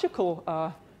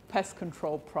biological pest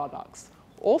control products,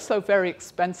 also very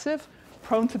expensive,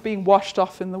 prone to being washed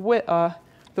off in the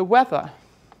weather.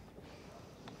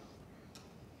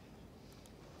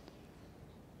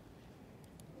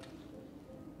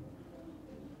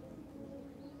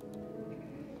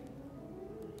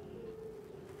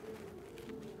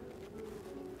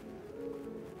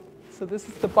 So this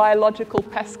is the biological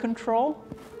pest control.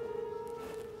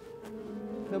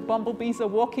 The bumblebees are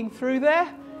walking through there,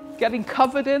 getting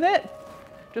covered in it,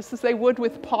 just as they would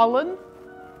with pollen.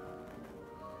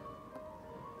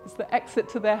 It's the exit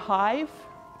to their hive.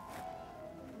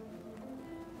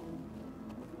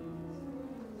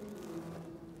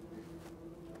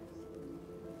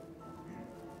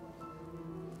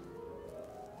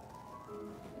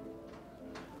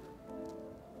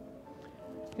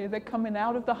 Here they're coming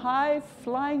out of the hive,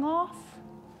 flying off,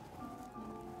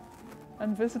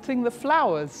 and visiting the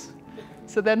flowers.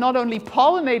 So they're not only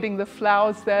pollinating the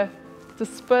flowers, they're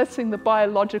dispersing the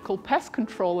biological pest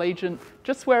control agent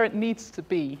just where it needs to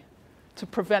be to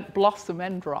prevent blossom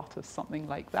end rot or something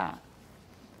like that,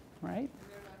 right?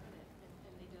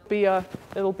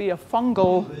 It'll be a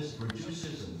fungal.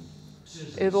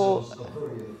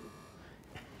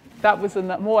 That was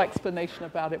more explanation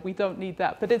about it. We don't need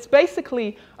that. But it's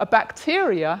basically a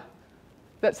bacteria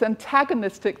that's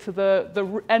antagonistic to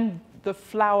the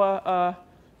flower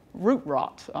root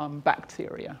rot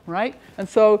bacteria, right? And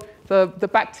so the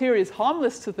bacteria is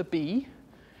harmless to the bee,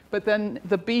 but then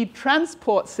the bee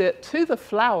transports it to the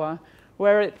flower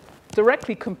where it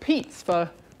directly competes for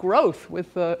growth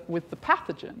with the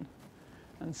pathogen.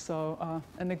 And so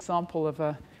an example of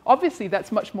obviously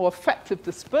that's much more effective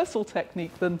dispersal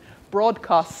technique than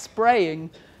broadcast spraying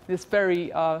this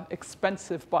very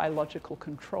expensive biological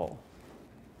control.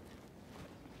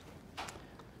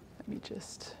 Let me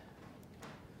just...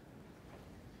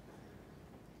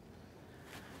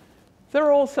 There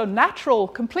are also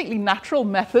completely natural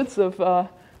methods of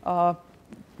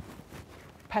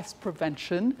pest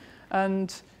prevention,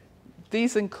 and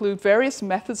these include various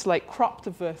methods like crop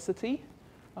diversity,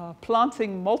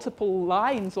 planting multiple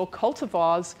lines or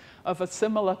cultivars of a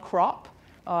similar crop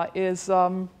is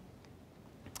one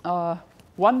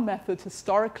method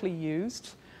historically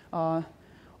used.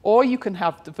 Or you can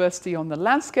have diversity on the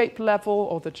landscape level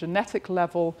or the genetic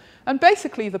level. And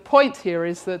basically the point here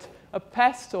is that a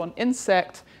pest or an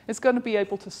insect is going to be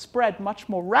able to spread much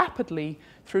more rapidly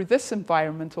through this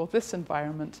environment or this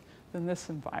environment than this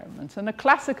environment. And a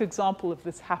classic example of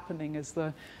this happening is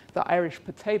the Irish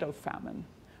potato famine,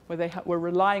 where they were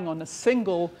relying on a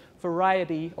single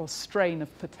variety or strain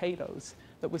of potatoes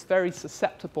that was very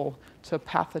susceptible to a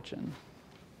pathogen.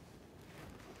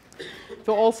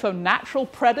 There are also natural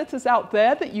predators out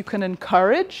there that you can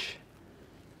encourage.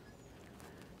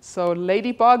 So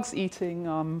ladybugs eating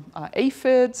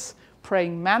aphids,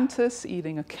 praying mantis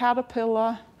eating a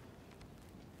caterpillar.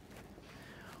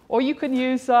 Or you can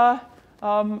use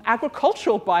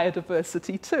agricultural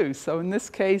biodiversity too. So in this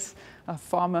case, a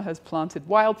farmer has planted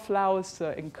wildflowers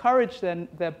to encourage their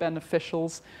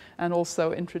beneficials and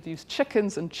also introduced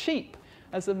chickens and sheep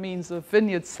as a means of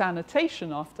vineyard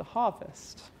sanitation after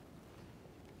harvest.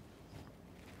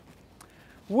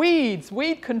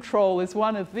 Weed control is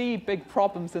one of the big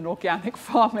problems in organic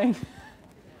farming.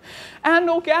 And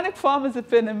organic farmers have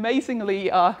been amazingly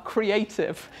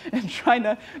creative in trying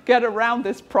to get around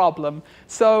this problem.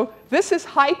 So this is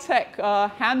high-tech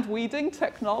hand weeding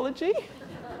technology.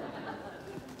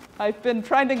 I've been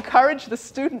trying to encourage the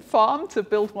student farm to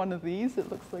build one of these.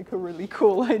 It looks like a really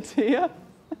cool idea.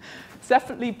 It's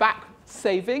definitely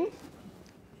back-saving.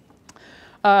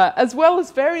 As well as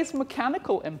various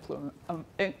mechanical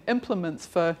implements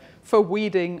for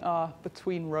weeding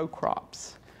between row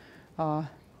crops.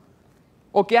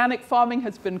 Organic farming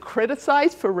has been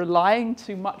criticized for relying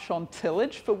too much on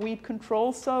tillage for weed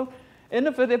control, so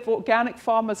innovative organic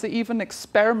farmers are even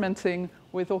experimenting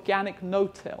with organic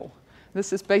no-till.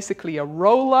 This is basically a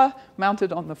roller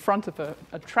mounted on the front of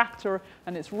a tractor,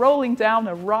 and it's rolling down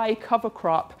a rye cover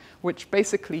crop, which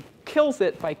basically kills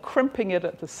it by crimping it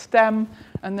at the stem,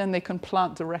 and then they can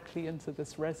plant directly into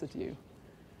this residue.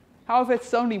 However,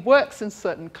 it only works in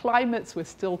certain climates. We're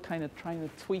still kind of trying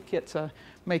to tweak it to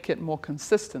make it more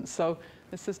consistent. So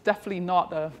this is definitely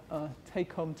not a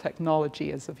take-home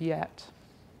technology as of yet.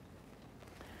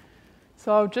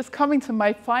 So just coming to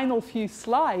my final few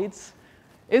slides,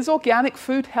 is organic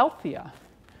food healthier?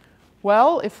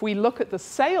 Well, if we look at the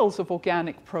sales of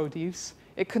organic produce,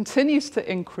 it continues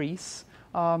to increase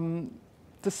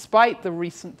despite the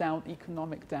recent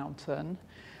economic downturn.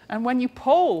 And when you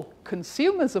poll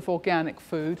consumers of organic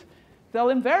food, they'll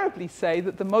invariably say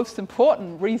that the most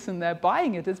important reason they're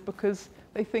buying it is because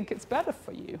they think it's better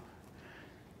for you.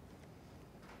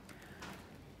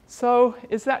 So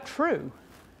is that true?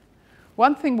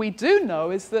 One thing we do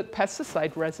know is that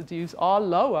pesticide residues are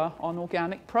lower on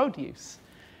organic produce.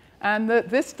 And that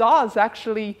this does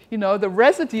actually, the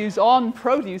residues on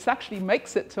produce actually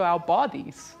makes it to our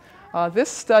bodies. This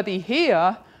study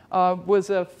here was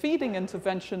a feeding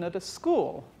intervention at a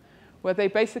school where they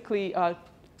basically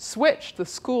switched the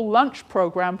school lunch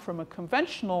program from a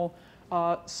conventional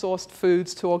sourced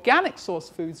foods to organic sourced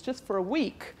foods just for a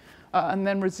week and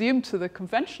then resumed to the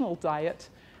conventional diet.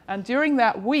 And during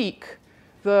that week,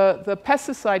 the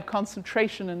pesticide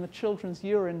concentration in the children's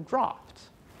urine dropped.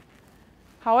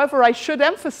 However, I should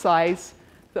emphasize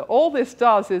that all this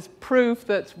does is prove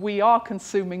that we are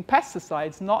consuming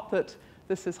pesticides, not that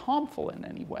this is harmful in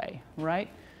any way, right?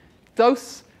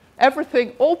 Dose,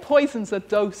 everything, all poisons are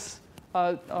dose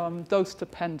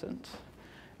dependent.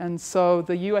 And so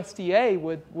the USDA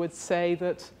would say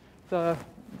that the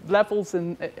levels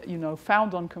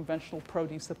found on conventional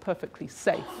produce are perfectly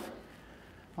safe.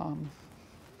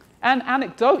 And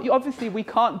anecdote, obviously we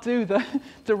can't do the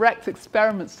direct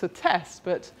experiments to test,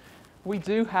 but we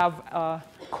do have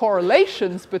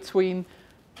correlations between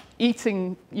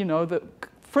eating, the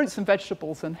fruits and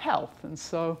vegetables and health. And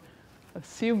so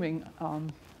assuming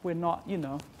we're not,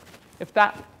 if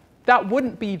that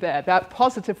wouldn't be there, that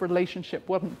positive relationship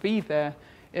wouldn't be there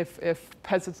if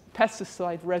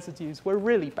pesticide residues were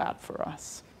really bad for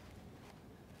us.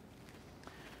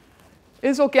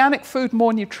 Is organic food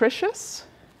more nutritious?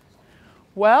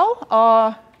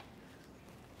 Well,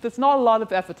 there's not a lot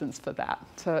of evidence for that,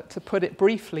 to put it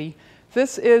briefly.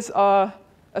 This is a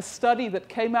study that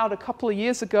came out a couple of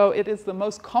years ago. It is the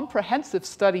most comprehensive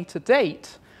study to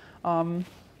date,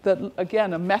 that,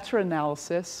 again, a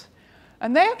meta-analysis.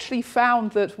 And they actually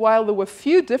found that while there were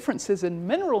few differences in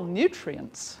mineral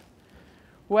nutrients,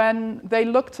 when they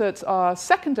looked at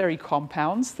secondary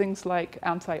compounds, things like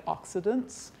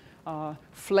antioxidants,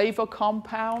 flavor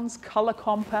compounds, color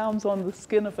compounds on the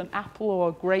skin of an apple or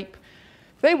a grape,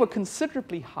 they were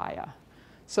considerably higher.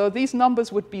 So these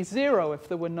numbers would be 0 if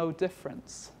there were no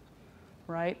difference,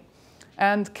 right?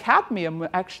 And cadmium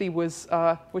actually was,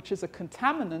 which is a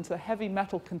contaminant, a heavy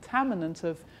metal contaminant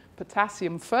of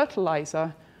potassium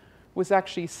fertilizer, was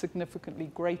actually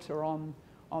significantly greater on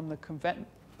the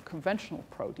conventional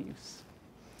produce.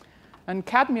 And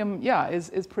cadmium,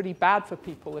 is pretty bad for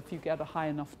people if you get a high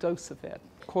enough dose of it.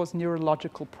 Cause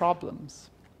neurological problems.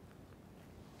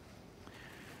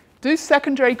 Do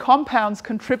secondary compounds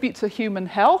contribute to human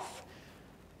health?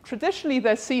 Traditionally,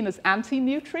 they're seen as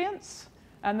anti-nutrients,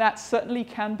 and that certainly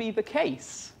can be the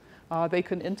case. They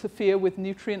can interfere with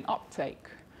nutrient uptake.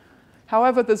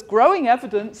 However, there's growing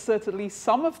evidence that at least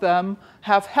some of them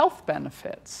have health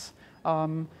benefits.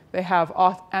 They have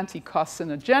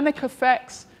anti-carcinogenic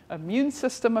effects, immune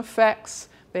system effects.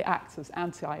 They act as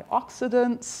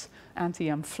antioxidants,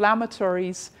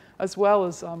 anti-inflammatories, as well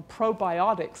as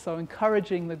probiotics, so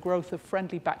encouraging the growth of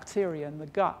friendly bacteria in the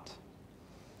gut.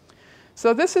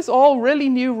 So this is all really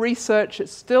new research.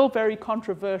 It's still very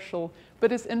controversial,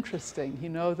 but it's interesting,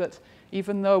 that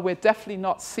even though we're definitely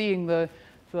not seeing the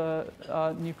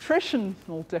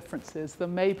nutritional differences, there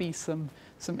may be some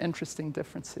interesting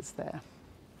differences there.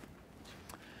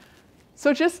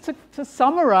 So just to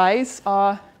summarize,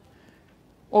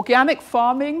 organic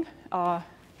farming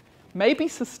may be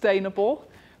sustainable,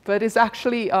 but is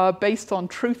actually based on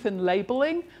truth in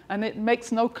labeling, and it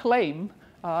makes no claim,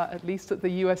 at least at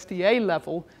the USDA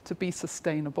level, to be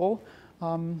sustainable.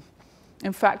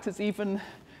 In fact, it's even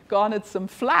garnered some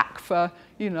flack for,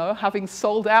 having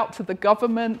sold out to the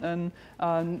government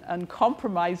and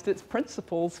compromised its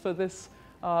principles for this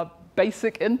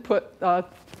basic input,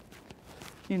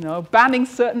 banning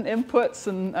certain inputs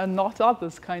and not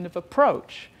others kind of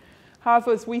approach.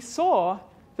 However, as we saw,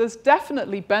 there's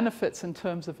definitely benefits in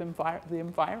terms of the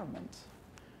environment.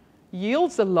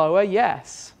 Yields are lower,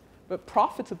 yes, but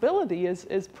profitability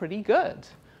is pretty good,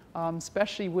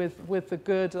 especially with the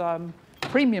good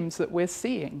premiums that we're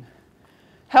seeing.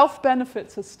 Health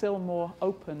benefits are still more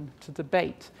open to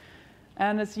debate.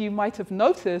 And as you might have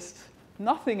noticed,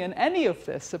 nothing in any of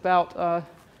this about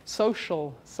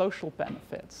social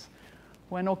benefits.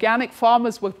 When organic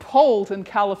farmers were polled in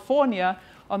California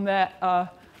on their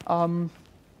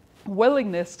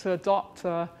willingness to adopt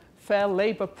fair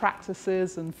labor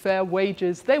practices and fair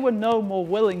wages, they were no more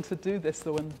willing to do this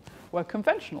than were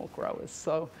conventional growers.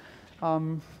 So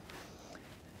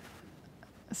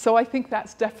I think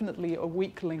that's definitely a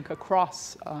weak link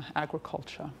across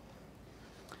agriculture.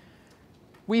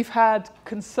 We've had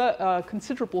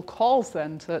considerable calls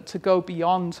then to go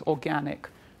beyond organic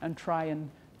and try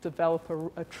and develop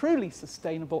a truly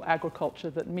sustainable agriculture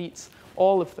that meets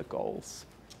all of the goals.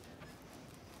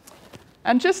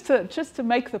 And just to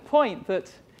make the point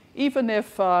that even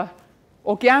if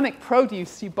organic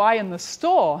produce you buy in the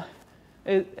store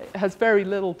it has very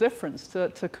little difference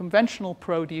to conventional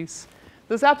produce,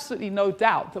 there's absolutely no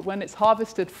doubt that when it's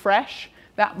harvested fresh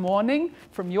that morning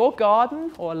from your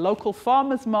garden or a local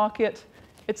farmer's market,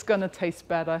 it's going to taste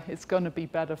better, it's going to be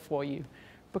better for you.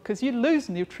 Because you lose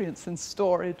nutrients in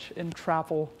storage, in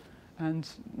travel, and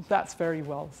that's very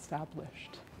well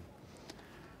established.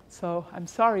 So I'm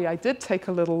sorry, I did take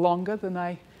a little longer than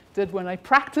I did when I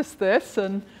practiced this.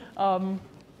 And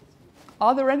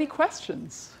are there any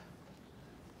questions?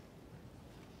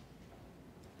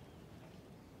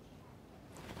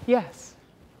 Yes?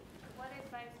 What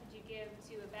advice would you give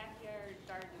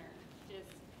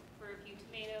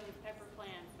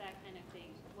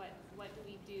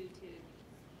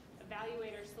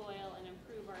evaluate our soil and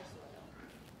improve our soil?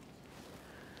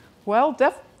 Well,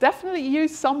 definitely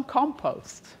use some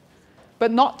compost,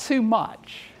 but not too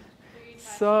much. Are you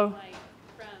talking So, like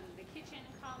from the kitchen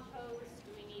compost?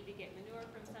 Do we need to get manure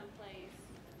from someplace?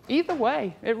 either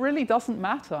way, it really doesn't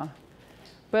matter.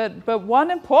 But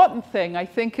one important thing, I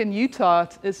think, in Utah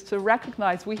is to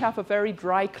recognize we have a very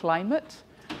dry climate.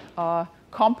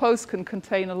 Compost can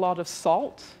contain a lot of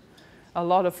salt, a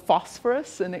lot of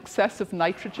phosphorus, and excessive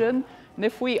nitrogen. And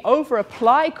if we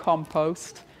over-apply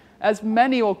compost, as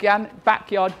many organic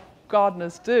backyard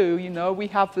gardeners do, you know, we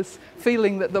have this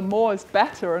feeling that the more is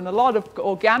better, and a lot of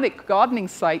organic gardening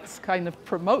sites kind of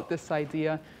promote this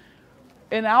idea.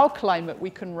 In our climate, we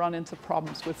can run into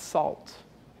problems with salt.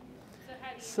 So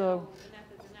how do you know enough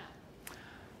is enough?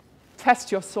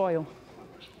 Test your soil.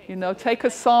 Okay, You know, so take a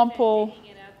like sample.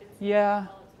 digging it up and seeing Yeah.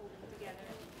 how it's holding together.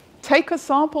 Take a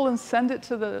sample and send it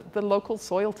to the local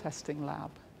soil testing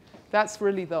lab. That's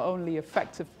really the only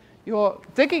effective. Your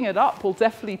digging it up will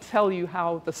definitely tell you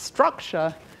how the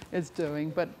structure is doing,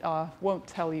 but won't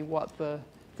tell you what the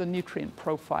nutrient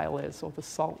profile is or the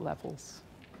salt levels.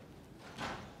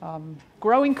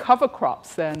 Growing cover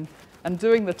crops then, and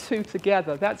doing the two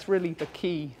together, that's really the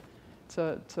key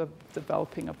to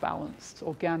developing a balanced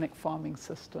organic farming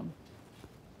system.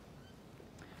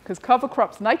 Because cover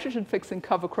crops, nitrogen-fixing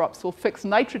cover crops will fix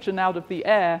nitrogen out of the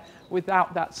air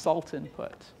without that salt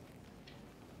input.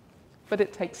 But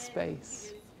it takes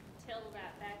space. You just till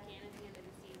that back in at the end of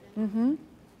the season.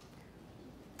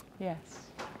 Mm-hmm. Yes.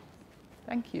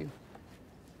 Thank you.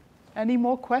 Any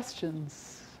more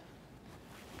questions?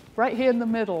 Right here in the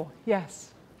middle. Yes.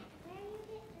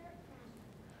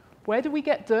 Where do we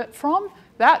get dirt from?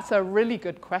 That's a really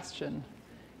good question.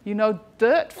 You know,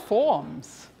 dirt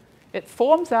forms. It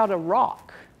forms out of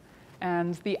rock.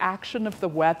 And the action of the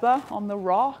weather on the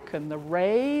rock and the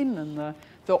rain and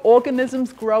the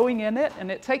organisms growing in it, and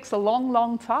it takes a long,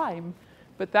 long time,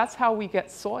 but that's how we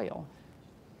get soil.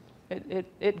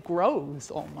 It grows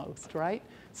almost, right?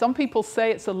 Some people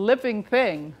say it's a living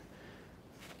thing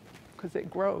because it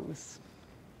grows.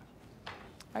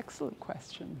 Excellent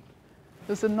question.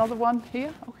 There's another one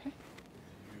here. Okay.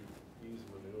 You use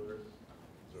manure.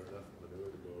 Is there enough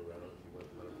manure to go around if you went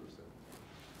 100%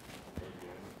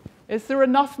 organic? Is there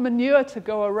enough manure to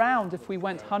go around if we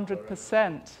went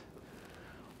 100%?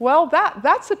 Well,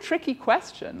 that's a tricky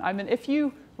question. I mean, if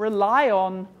you rely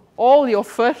on all your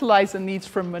fertilizer needs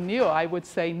from manure, I would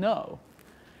say no.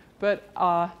 But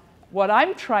what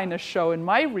I'm trying to show in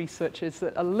my research is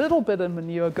that a little bit of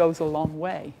manure goes a long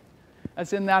way.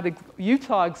 As in that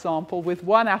Utah example, with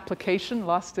one application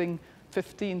lasting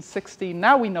 15, 16,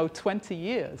 now we know 20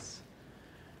 years.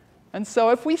 And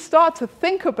so if we start to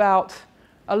think about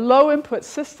a low-input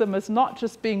system as not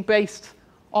just being based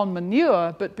on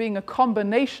manure, but being a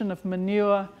combination of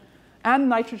manure and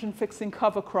nitrogen-fixing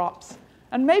cover crops,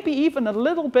 and maybe even a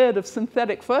little bit of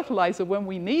synthetic fertilizer when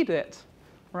we need it,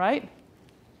 right?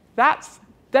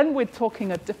 Then we're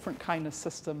talking a different kind of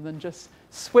system than just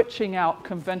switching out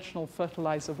conventional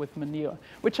fertilizer with manure,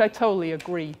 which I totally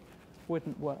agree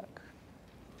wouldn't work.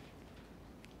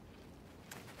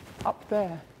 Up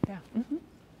there, yeah. Mm-hmm.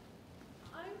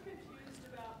 I'm confused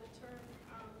about the term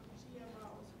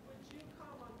GMOs. Would you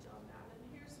comment on that? And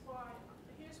here's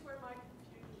where my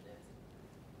confusion is.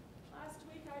 Last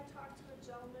week I talked to a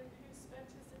gentleman who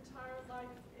spent his entire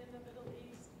life in the Middle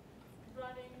East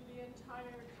running the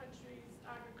entire country's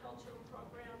agricultural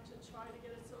program to try to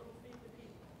get us to feed the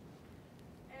people.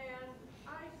 And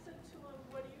I said to him,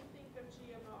 what do you think of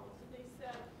GMOs? And they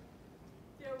said,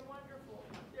 they're wonderful.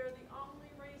 They're the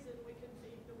only reason we can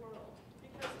feed the world,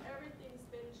 because everything's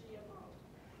been GMO.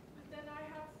 But then I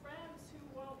have friends who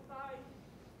won't buy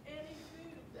any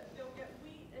food, that they'll get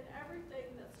wheat and everything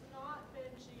that's not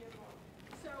been GMO.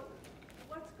 So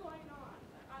what's going on?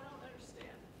 I don't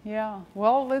understand. Yeah,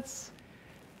 well,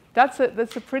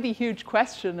 that's a pretty huge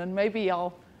question, and maybe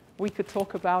we could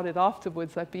talk about it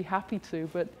afterwards. I'd be happy to,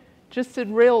 but just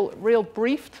in real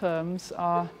brief terms,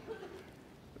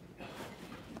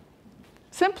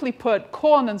 simply put,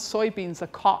 corn and soybeans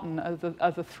and cotton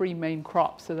are the three main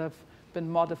crops that have been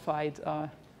modified,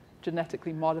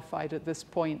 genetically modified at this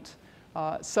point.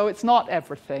 So it's not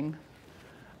everything.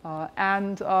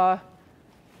 And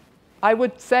I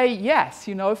would say yes,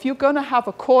 you know, if you're going to have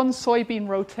a corn-soybean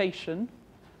rotation,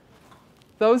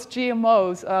 those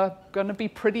GMOs are going to be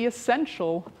pretty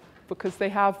essential because they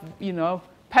have, you know,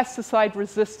 pesticide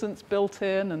resistance built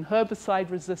in and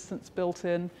herbicide resistance built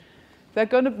in. They're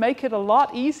going to make it a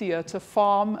lot easier to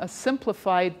farm a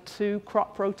simplified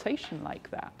two-crop rotation like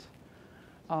that.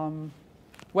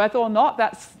 Whether or not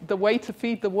that's the way to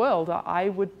feed the world, I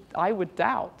would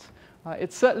doubt.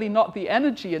 It's certainly not the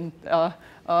energy and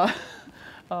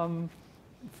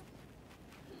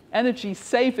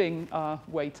energy-saving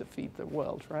way to feed the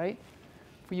world, right?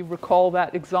 If you recall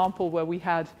that example where we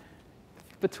had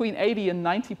between 80 and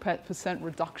 90%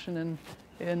 reduction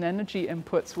in energy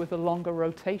inputs with a longer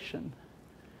rotation.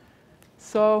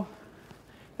 So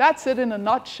that's it in a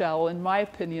nutshell, in my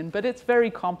opinion, but it's very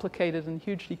complicated and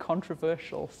hugely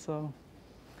controversial. So,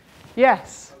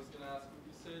 yes? I was going to ask, would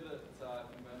you say that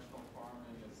conventional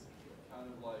farming is kind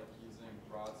of like using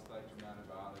broad-spectrum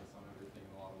antibiotics on everything in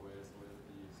a lot of ways, the way that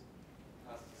they use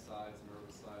pesticides and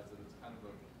herbicides, that it's kind of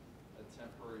a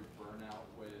temporary burnout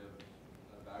way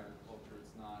of agriculture?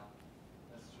 It's not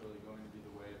necessarily going to be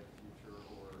the way of the future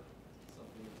or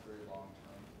something that's very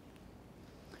long-term?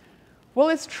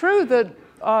 Well, it's true that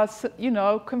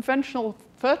conventional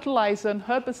fertilizer and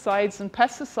herbicides and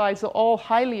pesticides are all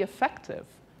highly effective,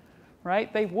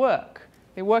 right? They work.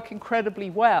 They work incredibly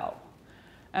well.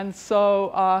 And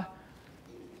so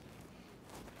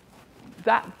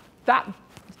that's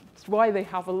why they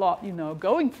have a lot,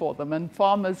 going for them. And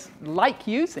farmers like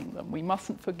using them. We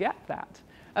mustn't forget that.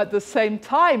 At the same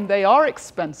time, they are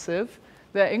expensive.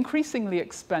 They're increasingly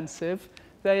expensive.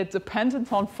 They're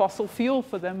dependent on fossil fuel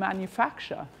for their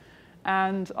manufacture.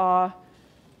 And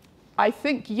I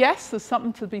think, yes, there's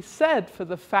something to be said for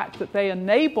the fact that they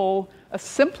enable a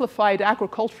simplified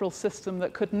agricultural system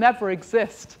that could never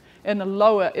exist in a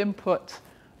lower input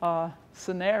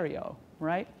scenario,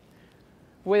 right?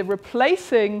 We're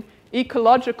replacing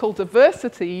ecological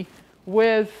diversity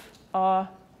with very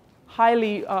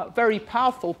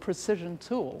powerful precision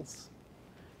tools,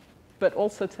 but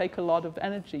also take a lot of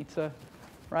energy to,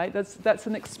 right? That's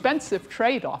an expensive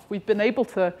trade-off. We've been able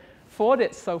to afford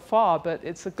it so far, but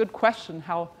it's a good question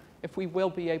if we will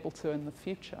be able to in the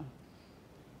future.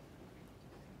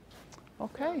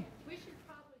 Okay. We should